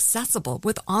education accessible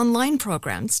with online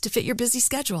programs to fit your busy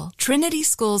schedule. Trinity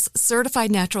School's Certified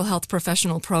Natural Health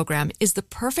Professional Program is the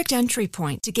perfect entry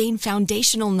point to gain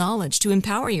foundational knowledge to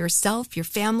empower yourself, your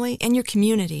family, and your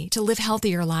community to live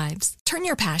healthier lives. Turn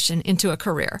your passion into a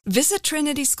career. Visit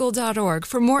trinityschool.org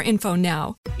for more info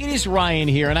now. It is Ryan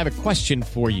here, and I have a question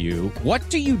for you. What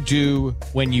do you do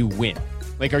when you win?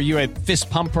 Like, are you a fist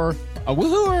pumper, a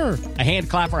woohooer, a hand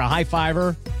clapper, a high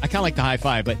fiver? I kind of like the high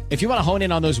five, but if you want to hone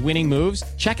in on those winning moves,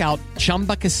 check out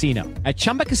Chumba Casino. At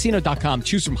ChumbaCasino.com,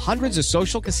 choose from hundreds of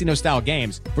social casino-style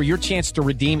games for your chance to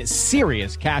redeem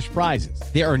serious cash prizes.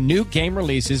 There are new game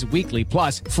releases weekly,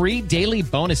 plus free daily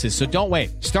bonuses, so don't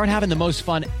wait. Start having the most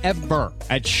fun ever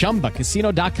at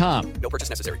ChumbaCasino.com. No purchase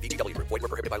necessary. VGW. Void where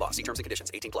prohibited by law. See terms and conditions.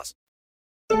 18+.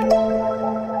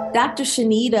 Dr.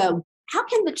 Shanita, how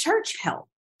can the church help?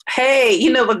 Hey,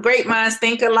 what great minds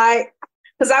think alike?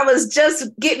 Because I was just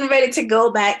getting ready to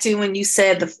go back to when you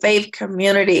said the faith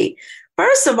community.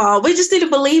 First of all, we just need to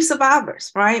believe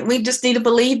survivors, right? We just need to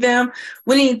believe them.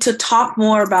 We need to talk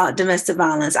more about domestic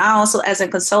violence. I also, as a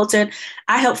consultant,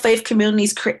 I help faith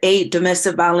communities create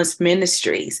domestic violence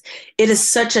ministries. It is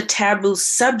such a taboo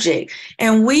subject,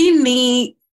 and we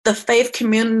need the faith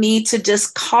community to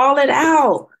just call it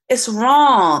out. It's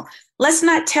wrong. Let's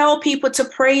not tell people to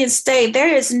pray and stay.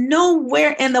 There is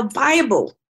nowhere in the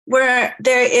Bible where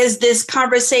there is this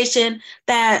conversation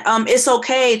that it's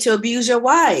okay to abuse your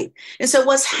wife. And so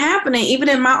what's happening, even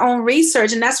in my own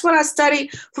research, and that's what I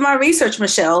studied for my research,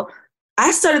 Michelle,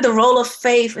 I studied the role of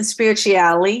faith and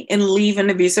spirituality in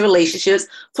leaving abusive relationships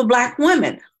for Black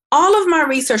women. All of my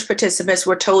research participants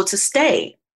were told to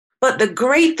stay. But the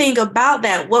great thing about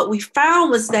that, what we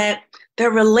found was that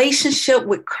their relationship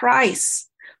with Christ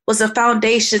was a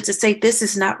foundation to say, this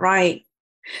is not right.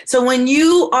 So when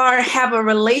you have a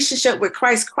relationship with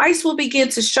Christ, Christ will begin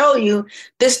to show you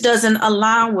this doesn't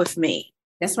align with me.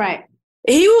 That's right.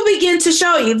 He will begin to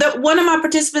show you that. One of my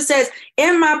participants says,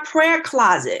 in my prayer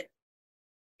closet,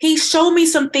 he showed me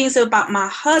some things about my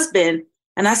husband.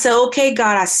 And I said, okay,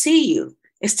 God, I see you.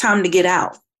 It's time to get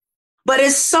out. But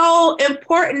it's so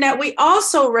important that we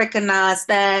also recognize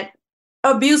that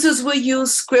abusers will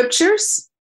use scriptures.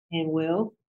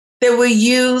 They will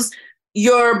use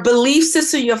your belief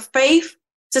system, your faith,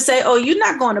 to say, oh, you're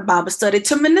not going to Bible study,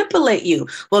 to manipulate you.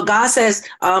 Well, God says,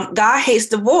 God hates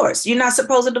divorce. You're not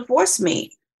supposed to divorce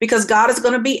me because God is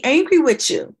going to be angry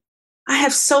with you. I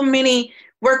have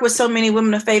worked with so many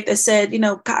women of faith that said,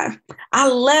 God, I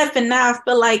left and now I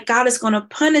feel like God is going to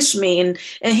punish me. And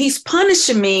he's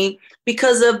punishing me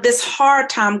because of this hard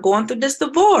time going through this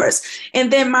divorce.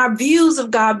 And then my views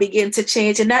of God begin to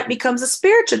change, and that becomes a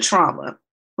spiritual trauma.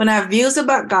 When our views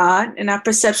about God and our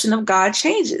perception of God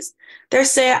changes. They're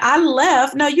saying, I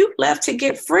left. No, you left to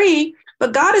get free,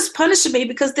 but God is punishing me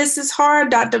because this is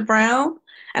hard, Dr. Brown.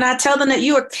 And I tell them that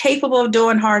you are capable of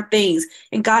doing hard things,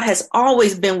 and God has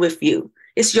always been with you.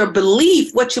 It's your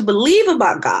belief, what you believe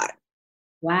about God.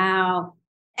 Wow.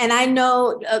 And I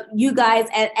know you guys,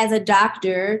 as a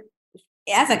doctor,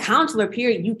 as a counselor,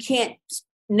 period, you can't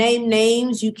name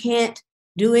names. You can't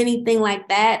do anything like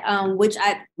that, which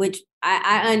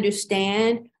I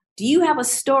understand. Do you have a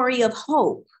story of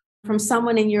hope from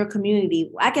someone in your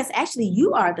community? I guess actually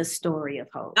you are the story of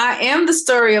hope. I am the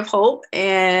story of hope.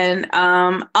 And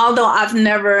although I've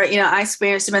never, I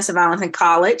experienced domestic violence in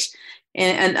college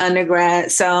and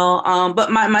undergrad. So,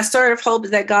 but my story of hope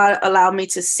is that God allowed me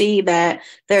to see that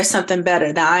there's something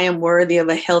better, that I am worthy of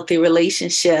a healthy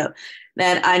relationship,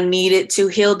 that I needed to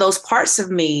heal those parts of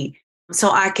me so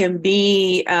I can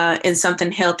be in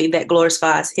something healthy that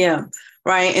glorifies him,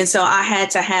 right? And so I had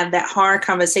to have that hard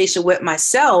conversation with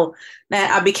myself, that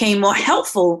I became more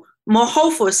hopeful,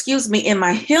 in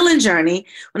my healing journey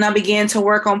when I began to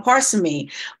work on parts of me.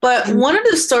 But one of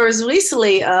the stories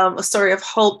recently, a story of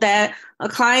hope that a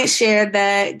client shared,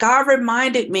 that God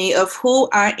reminded me of who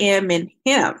I am in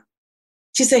him.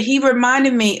 She said, he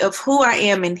reminded me of who I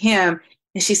am in him.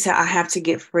 And she said, I have to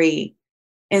get free.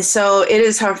 And so it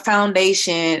is her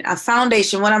foundation,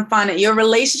 what I'm finding, your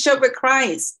relationship with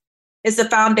Christ is the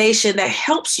foundation that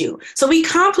helps you. So we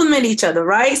complement each other,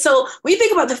 right? So when you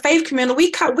think about the faith community,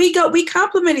 we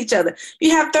complement each other.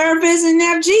 You have therapists and you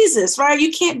have Jesus, right?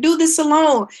 You can't do this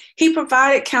alone. He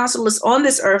provided counselors on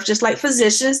this earth, just like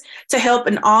physicians, to help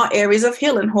in all areas of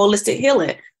healing, holistic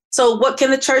healing. So what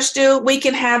can the church do? We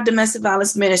can have domestic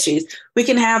violence ministries. We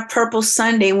can have Purple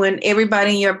Sunday when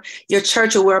everybody in your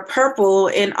church will wear purple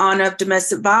in honor of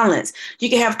domestic violence. You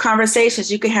can have conversations.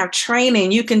 You can have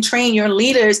training. You can train your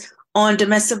leaders on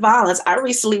domestic violence. I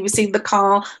recently received the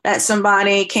call that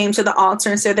somebody came to the altar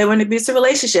and said they were in an abusive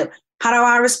relationship. How do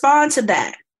I respond to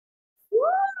that? Woo!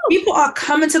 People are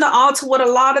coming to the altar with a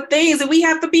lot of things, and we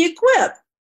have to be equipped.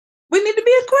 We need to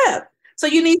be equipped. So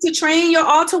you need to train your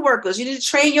altar workers. You need to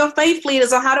train your faith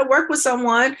leaders on how to work with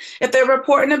someone if they're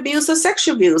reporting abuse or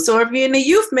sexual abuse. Or if you're in the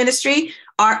youth ministry,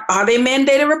 are they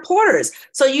mandated reporters?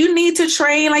 So you need to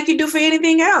train like you do for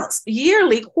anything else,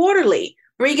 yearly, quarterly.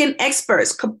 Bring in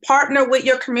experts, partner with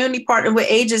your community, partner with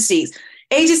agencies.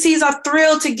 Agencies are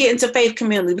thrilled to get into faith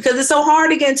community because it's so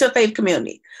hard to get into a faith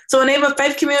community. So whenever a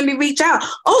faith community reach out,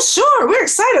 oh, sure, we're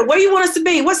excited. Where do you want us to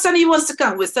be? What Sunday you want us to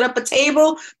come? We'll set up a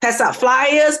table, pass out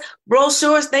flyers,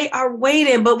 brochures. They are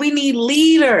waiting, but we need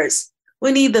leaders.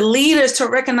 We need the leaders to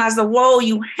recognize the role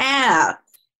you have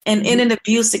in an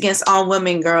abuse against all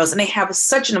women and girls. And they have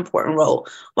such an important role.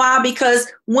 Why? Because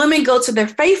women go to their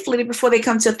faith leader before they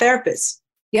come to a therapist.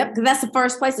 Yep, because that's the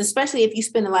first place, especially if you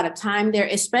spend a lot of time there.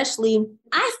 Especially,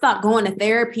 I thought going to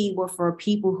therapy were for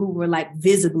people who were like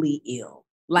visibly ill.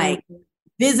 Like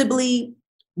visibly,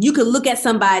 you could look at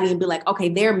somebody and be like, okay,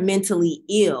 they're mentally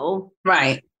ill.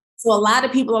 Right. So a lot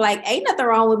of people are like, ain't nothing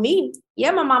wrong with me.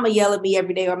 Yeah, my mama yell at me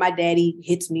every day or my daddy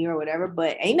hits me or whatever,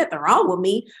 but ain't nothing wrong with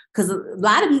me. Because a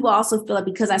lot of people also feel like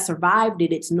because I survived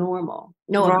it, it's normal.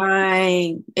 No,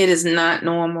 right. It is not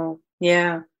normal.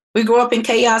 Yeah. We grow up in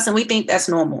chaos and we think that's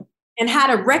normal. And how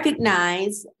to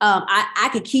recognize, I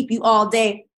could keep you all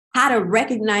day, how to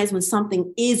recognize when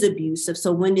something is abusive.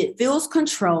 So when it feels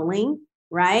controlling,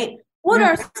 right? What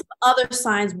are some other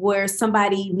signs where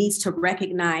somebody needs to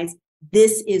recognize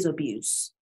this is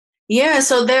abuse? Yeah,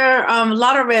 so there are a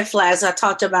lot of red flags. I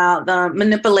talked about the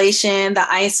manipulation,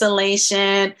 the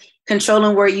isolation,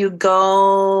 controlling where you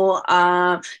go,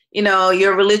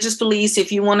 your religious beliefs.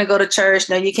 If you want to go to church,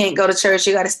 no, you can't go to church.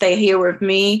 You got to stay here with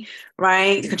me,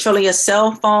 right? Controlling your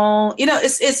cell phone.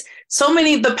 It's so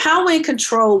many, the power and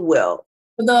control will.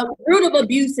 The root of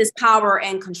abuse is power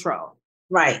and control.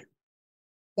 Right.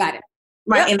 Got it.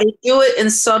 Right. Yep. And they do it in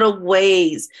subtle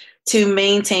ways to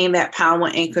maintain that power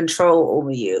and control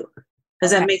over you.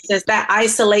 Does that make sense? That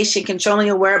isolation, controlling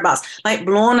your whereabouts, like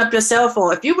blowing up your cell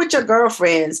phone. If you're with your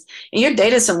girlfriends and you're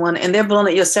dating someone and they're blowing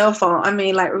up your cell phone, I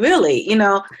mean, like, really,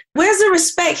 where's the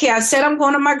respect here? I said, I'm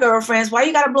going to my girlfriend's. Why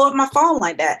you got to blow up my phone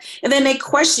like that? And then they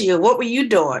question you. What were you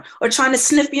doing? Or trying to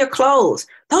sniff your clothes.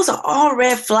 Those are all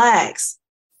red flags.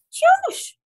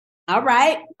 Shush. All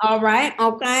right.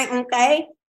 Okay.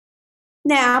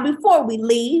 Now, before we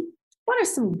leave, what are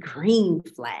some green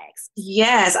flags?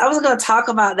 Yes, I was going to talk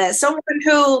about that. Someone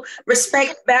who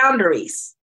respects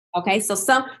boundaries. Okay, so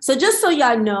just so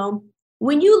y'all know,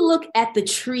 when you look at the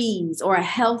trees or a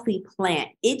healthy plant,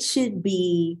 it should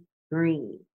be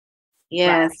green.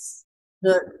 Yes.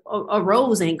 Right? A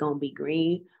rose ain't going to be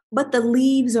green, but the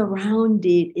leaves around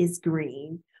it is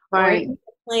green. Right. Or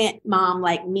plant mom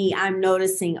like me, I'm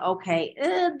noticing, okay,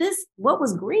 what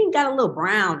was green got a little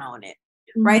brown on it.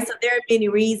 Right. So there are many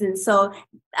reasons. So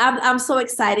I'm so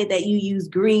excited that you use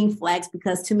green flags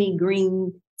because to me,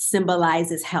 green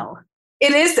symbolizes health.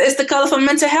 It is. It's the color for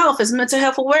mental health. It's Mental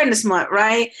Health Awareness Month,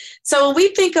 right? So when we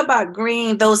think about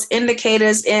green, those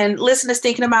indicators, and listeners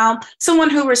thinking about someone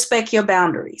who respects your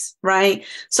boundaries, right?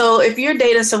 So if you're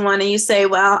dating someone and you say,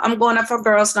 well, I'm going up for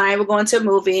girls' night, we're going to a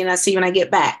movie and I see you when I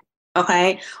get back.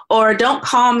 Okay. Or don't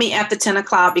call me after 10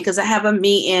 o'clock because I have a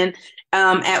meeting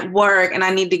at work and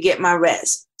I need to get my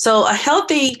rest. So a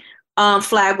healthy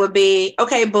flag would be,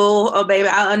 okay, boo, or baby,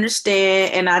 I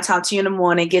understand. And I'll talk to you in the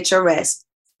morning, get your rest.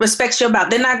 Respect your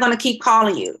boundaries. They're not going to keep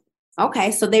calling you.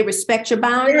 Okay. So they respect your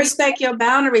boundaries. They respect your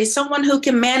boundaries. Someone who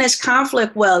can manage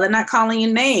conflict well. They're not calling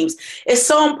you names. It's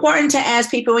so important to ask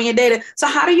people when you're dating. So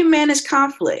how do you manage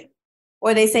conflict?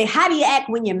 Or they say, how do you act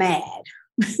when you're mad?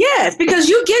 Yes, because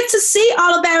you get to see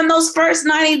all of that in those first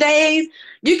 90 days.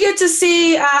 You get to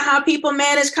see how people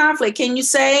manage conflict. Can you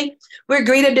say, we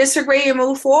agree to disagree and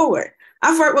move forward?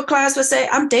 I've worked with clients who say,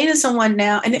 I'm dating someone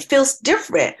now and it feels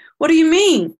different. What do you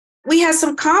mean? We had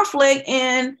some conflict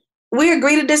and we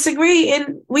agree to disagree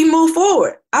and we move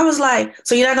forward. I was like,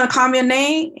 so you're not going to call me a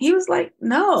name? He was like,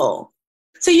 no.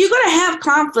 So you're going to have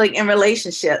conflict in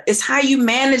relationship. It's how you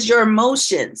manage your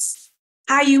emotions,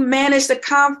 how you manage the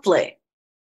conflict.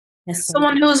 Yes,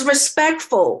 someone who's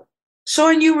respectful,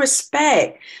 showing you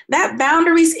respect. That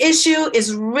boundaries issue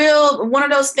is real. One of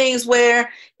those things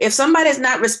where if somebody's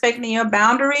not respecting your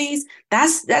boundaries,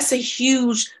 that's a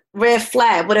huge red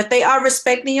flag. But if they are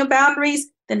respecting your boundaries,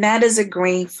 then that is a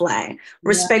green flag.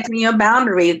 Respecting your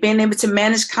boundaries, being able to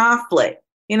manage conflict,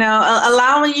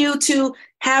 allowing you to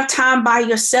have time by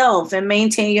yourself and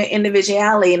maintain your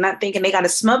individuality and not thinking they got to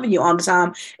smother you all the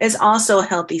time is also a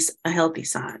healthy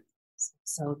sign.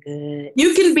 So good.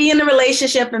 You can be in a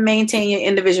relationship and maintain your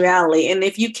individuality. And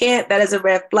if you can't, that is a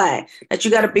red flag that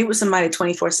you got to be with somebody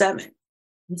 24/7.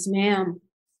 Yes, ma'am.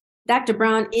 Dr.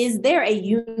 Brown, is there a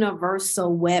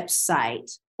universal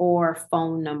website or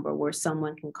phone number where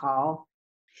someone can call?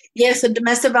 Yes, the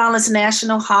Domestic Violence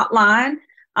National Hotline.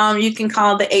 You can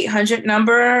call the 800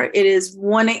 number. It is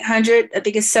 1-800, I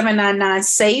think it's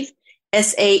 799-SAFE,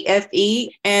 SAFE.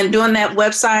 And during that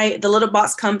website, the little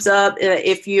box comes up.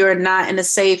 If you're not in a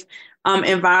safe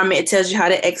environment, it tells you how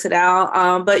to exit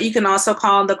out. But you can also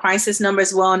call the crisis number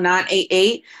as well,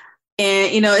 988.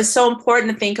 And, it's so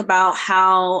important to think about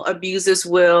how abusers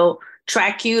will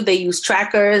track you. They use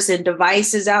trackers and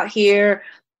devices out here.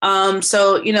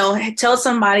 So, tell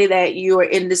somebody that you are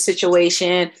in this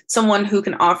situation, someone who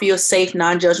can offer you a safe,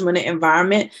 non-judgmental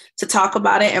environment to talk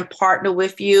about it and partner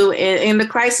with you. And the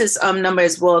crisis number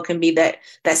as well can be that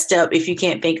step if you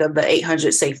can't think of the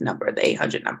 800 SAFE number, the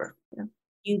 800 number. Yeah.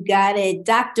 You got it.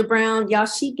 Dr. Brown, y'all,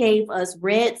 she gave us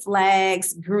red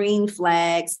flags, green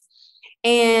flags,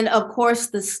 and of course,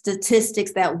 the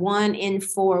statistics that 1 in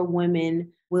 4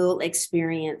 women will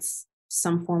experience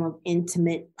some form of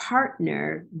intimate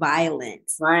partner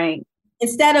violence. Right.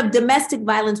 Instead of domestic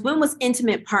violence, when was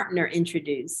intimate partner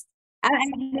introduced? I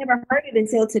never heard it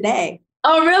until today.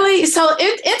 Oh, really? So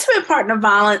intimate partner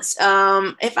violence,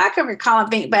 if I can recall and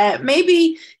think back,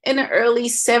 maybe in the early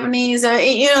 70s,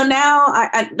 now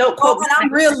I don't quote me.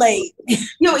 I'm real late.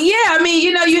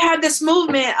 You had this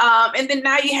movement, and then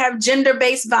now you have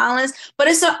gender-based violence, but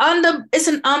it's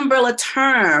an umbrella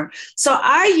term. So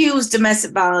I use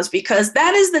domestic violence because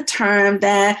that is the term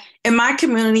that in my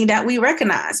community that we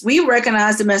recognize. We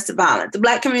recognize domestic violence. The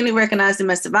Black community recognizes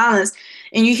domestic violence,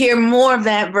 and you hear more of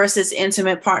that versus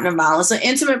intimate partner violence. So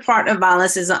intimate partner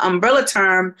violence is an umbrella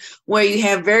term where you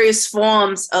have various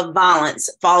forms of violence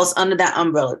falls under that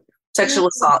umbrella. Sexual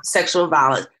assault, sexual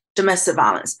violence, domestic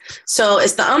violence. So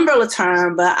it's the umbrella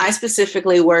term, but I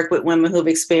specifically work with women who've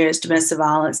experienced domestic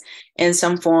violence and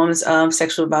some forms of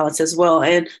sexual violence as well.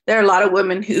 And there are a lot of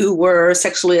women who were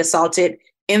sexually assaulted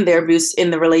in their abuse in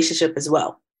the relationship as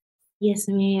well. Yes,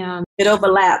 ma'am. It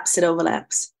overlaps.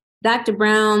 Dr.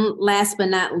 Brown, last but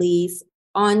not least,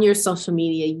 on your social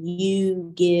media,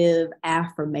 you give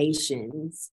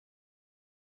affirmations.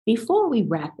 Before we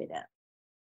wrap it up,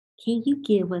 can you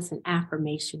give us an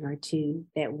affirmation or two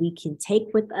that we can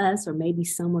take with us, or maybe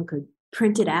someone could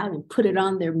print it out and put it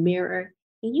on their mirror?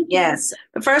 Yes.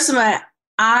 The first one,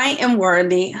 I am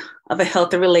worthy of a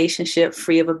healthy relationship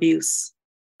free of abuse.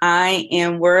 I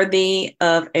am worthy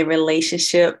of a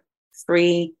relationship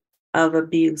free of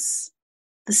abuse.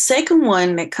 The second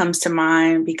one that comes to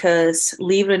mind, because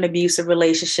leaving an abusive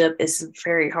relationship is a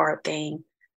very hard thing.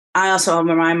 I also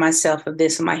remind myself of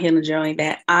this in my healing journey,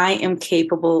 that I am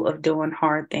capable of doing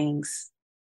hard things.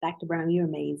 Dr. Brown, you're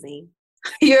amazing.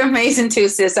 You're amazing too,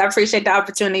 sis. I appreciate the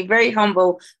opportunity. Very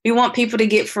humble. We want people to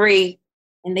get free.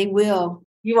 And they will.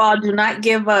 You all do not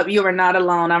give up. You are not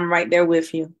alone. I'm right there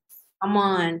with you. Come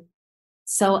on.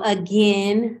 So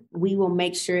again, we will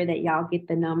make sure that y'all get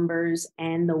the numbers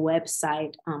and the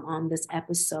website on this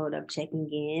episode of Checking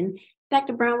In.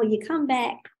 Dr. Brown, will you come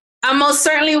back? I most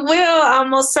certainly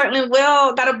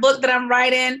will. Got a book that I'm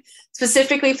writing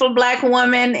specifically for Black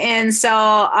women. And so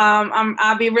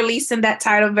I'll be releasing that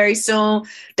title very soon.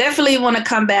 Definitely want to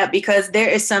come back because there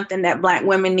is something that Black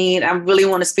women need. I really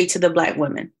want to speak to the Black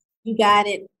women. You got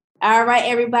it. All right,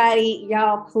 everybody.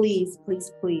 Y'all, please,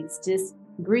 please, please just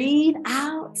breathe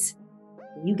out.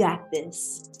 You got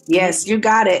this. Yes, you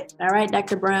got it. All right,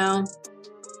 Dr. Brown.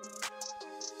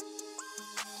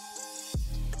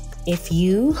 If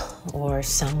you or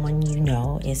someone you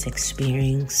know is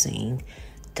experiencing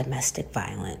domestic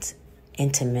violence,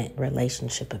 intimate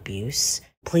relationship abuse,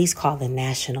 please call the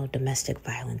National Domestic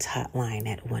Violence Hotline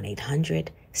at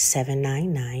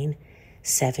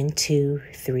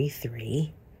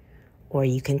 1-800-799-7233, or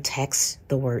you can text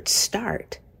the word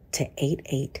START to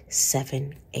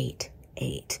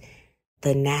 88788.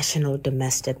 The National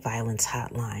Domestic Violence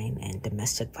Hotline and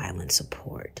domestic violence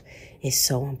support is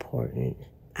so important.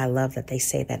 I love that they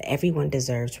say that everyone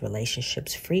deserves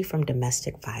relationships free from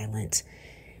domestic violence.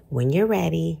 When you're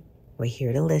ready, we're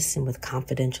here to listen with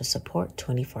confidential support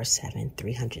 24/7,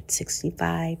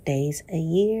 365 days a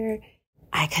year.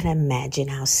 I can imagine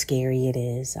how scary it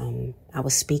is. I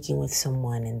was speaking with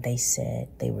someone and they said,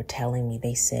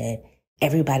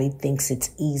 everybody thinks it's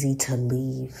easy to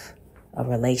leave a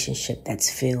relationship that's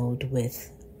filled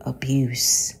with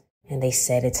abuse. And they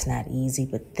said it's not easy,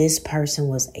 but this person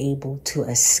was able to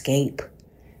escape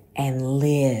and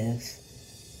live.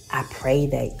 I pray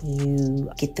that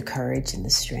you get the courage and the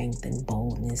strength and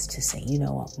boldness to say, you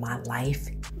know what, my life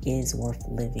is worth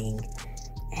living,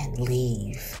 and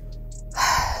leave.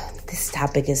 This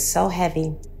topic is so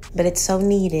heavy, but it's so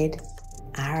needed.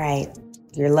 All right.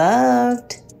 You're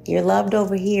loved. You're loved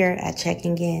over here at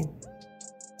Checking In.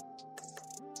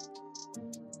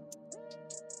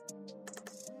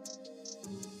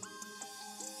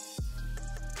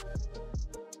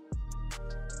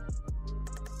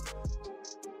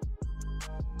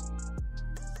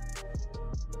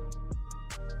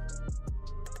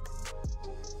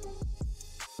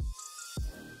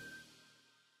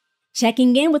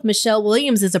 Checking In with Michelle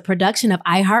Williams is a production of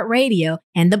iHeartRadio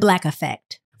and The Black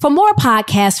Effect. For more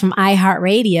podcasts from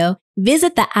iHeartRadio,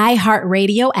 visit the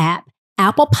iHeartRadio app,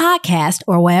 Apple Podcast,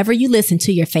 or wherever you listen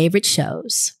to your favorite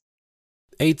shows.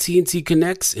 AT&T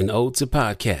connects an ode to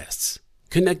podcasts.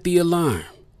 Connect the alarm.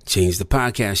 Change the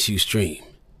podcast you stream.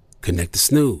 Connect the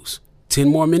snooze. 10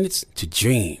 more minutes to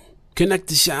dream. Connect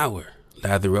the shower.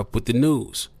 Lather up with the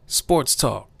news, sports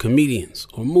talk, comedians,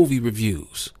 or movie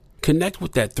reviews. Connect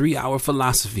with that 3-hour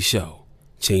philosophy show.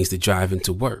 Change the drive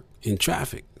into work in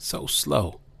traffic so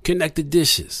slow. Connect the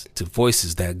dishes to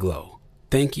voices that glow.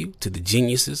 Thank you to the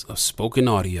geniuses of spoken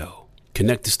audio.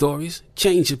 Connect the stories,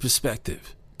 change your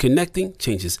perspective. Connecting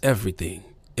changes everything.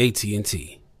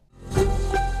 AT&T.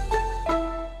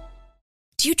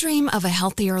 Do you dream of a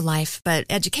healthier life, but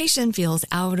education feels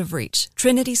out of reach?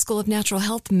 Trinity School of Natural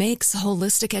Health makes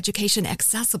holistic education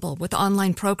accessible with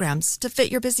online programs to fit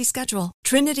your busy schedule.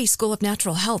 Trinity School of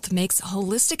Natural Health makes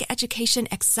holistic education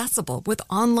accessible with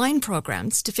online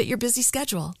programs to fit your busy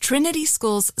schedule. Trinity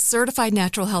School's Certified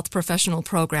Natural Health Professional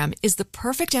Program is the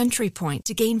perfect entry point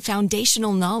to gain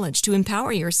foundational knowledge to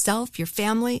empower yourself, your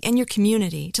family, and your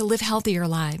community to live healthier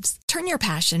lives. Turn your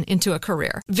passion into a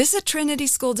career. Visit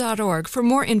trinityschool.org for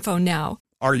more info now.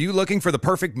 Are you looking for the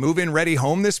perfect move-in ready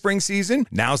home this spring season?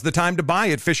 Now's the time to buy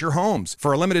at Fisher Homes.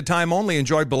 For a limited time only,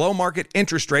 enjoy below-market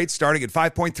interest rates starting at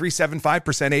 5.375%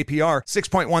 APR,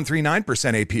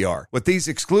 6.139% APR. With these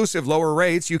exclusive lower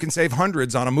rates, you can save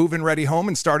hundreds on a move-in ready home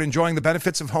and start enjoying the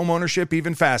benefits of homeownership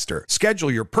even faster.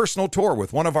 Schedule your personal tour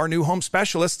with one of our new home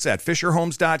specialists at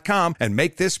FisherHomes.com and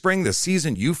make this spring the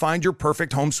season you find your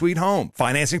perfect home sweet home.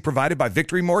 Financing provided by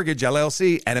Victory Mortgage,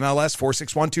 LLC, NMLS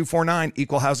 461249,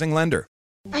 Equal Housing Lender.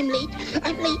 I'm late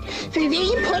for a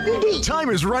very important date. Time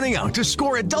is running out to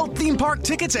score adult theme park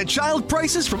tickets at child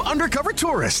prices from Undercover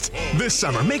Tourist. This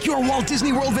summer, make your Walt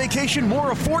Disney World vacation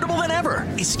more affordable than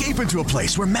ever. Escape into a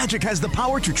place where magic has the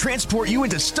power to transport you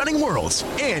into stunning worlds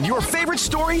and your favorite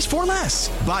stories for less.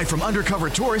 Buy from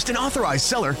Undercover Tourist, an authorized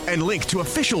seller, and link to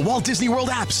official Walt Disney World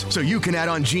apps so you can add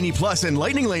on Genie Plus and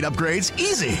Lightning Lane upgrades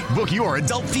easy. Book your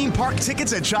adult theme park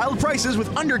tickets at child prices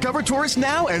with Undercover Tourist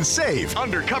now and save.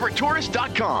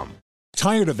 UndercoverTourist.com.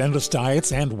 Tired of endless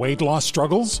diets and weight loss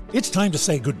struggles? It's time to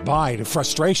say goodbye to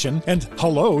frustration and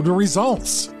hello to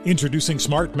results. Introducing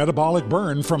Smart Metabolic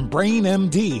Burn from Brain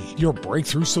MD, your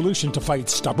breakthrough solution to fight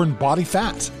stubborn body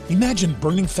fat. Imagine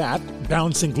burning fat,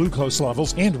 balancing glucose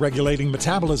levels, and regulating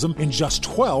metabolism in just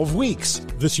 12 weeks.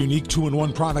 This unique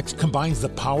 2-in-1 product combines the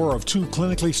power of 2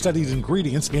 clinically studied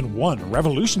ingredients in one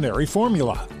revolutionary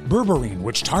formula. Berberine,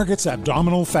 which targets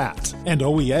abdominal fat, and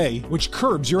OEA, which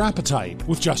curbs your appetite.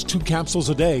 With just 2 capsules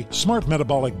a day, Smart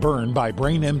Metabolic Burn by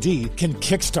Brain MD can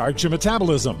kickstart your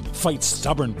metabolism, fight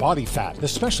stubborn body fat,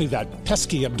 especially that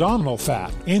pesky abdominal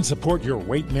fat, and support your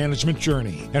weight management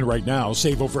journey. And right now,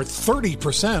 save over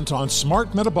 30% on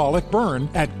Smart Metabolic Burn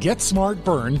at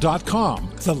GetSmartBurn.com.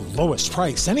 The lowest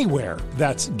price anywhere.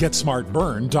 That's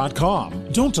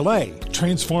GetSmartBurn.com. Don't delay.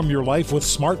 Transform your life with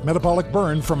Smart Metabolic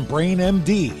Burn from Brain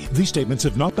MD. These statements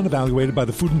have not been evaluated by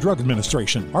the Food and Drug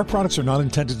Administration. Our products are not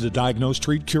intended to diagnose,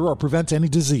 treat, cure, or prevent any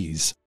disease.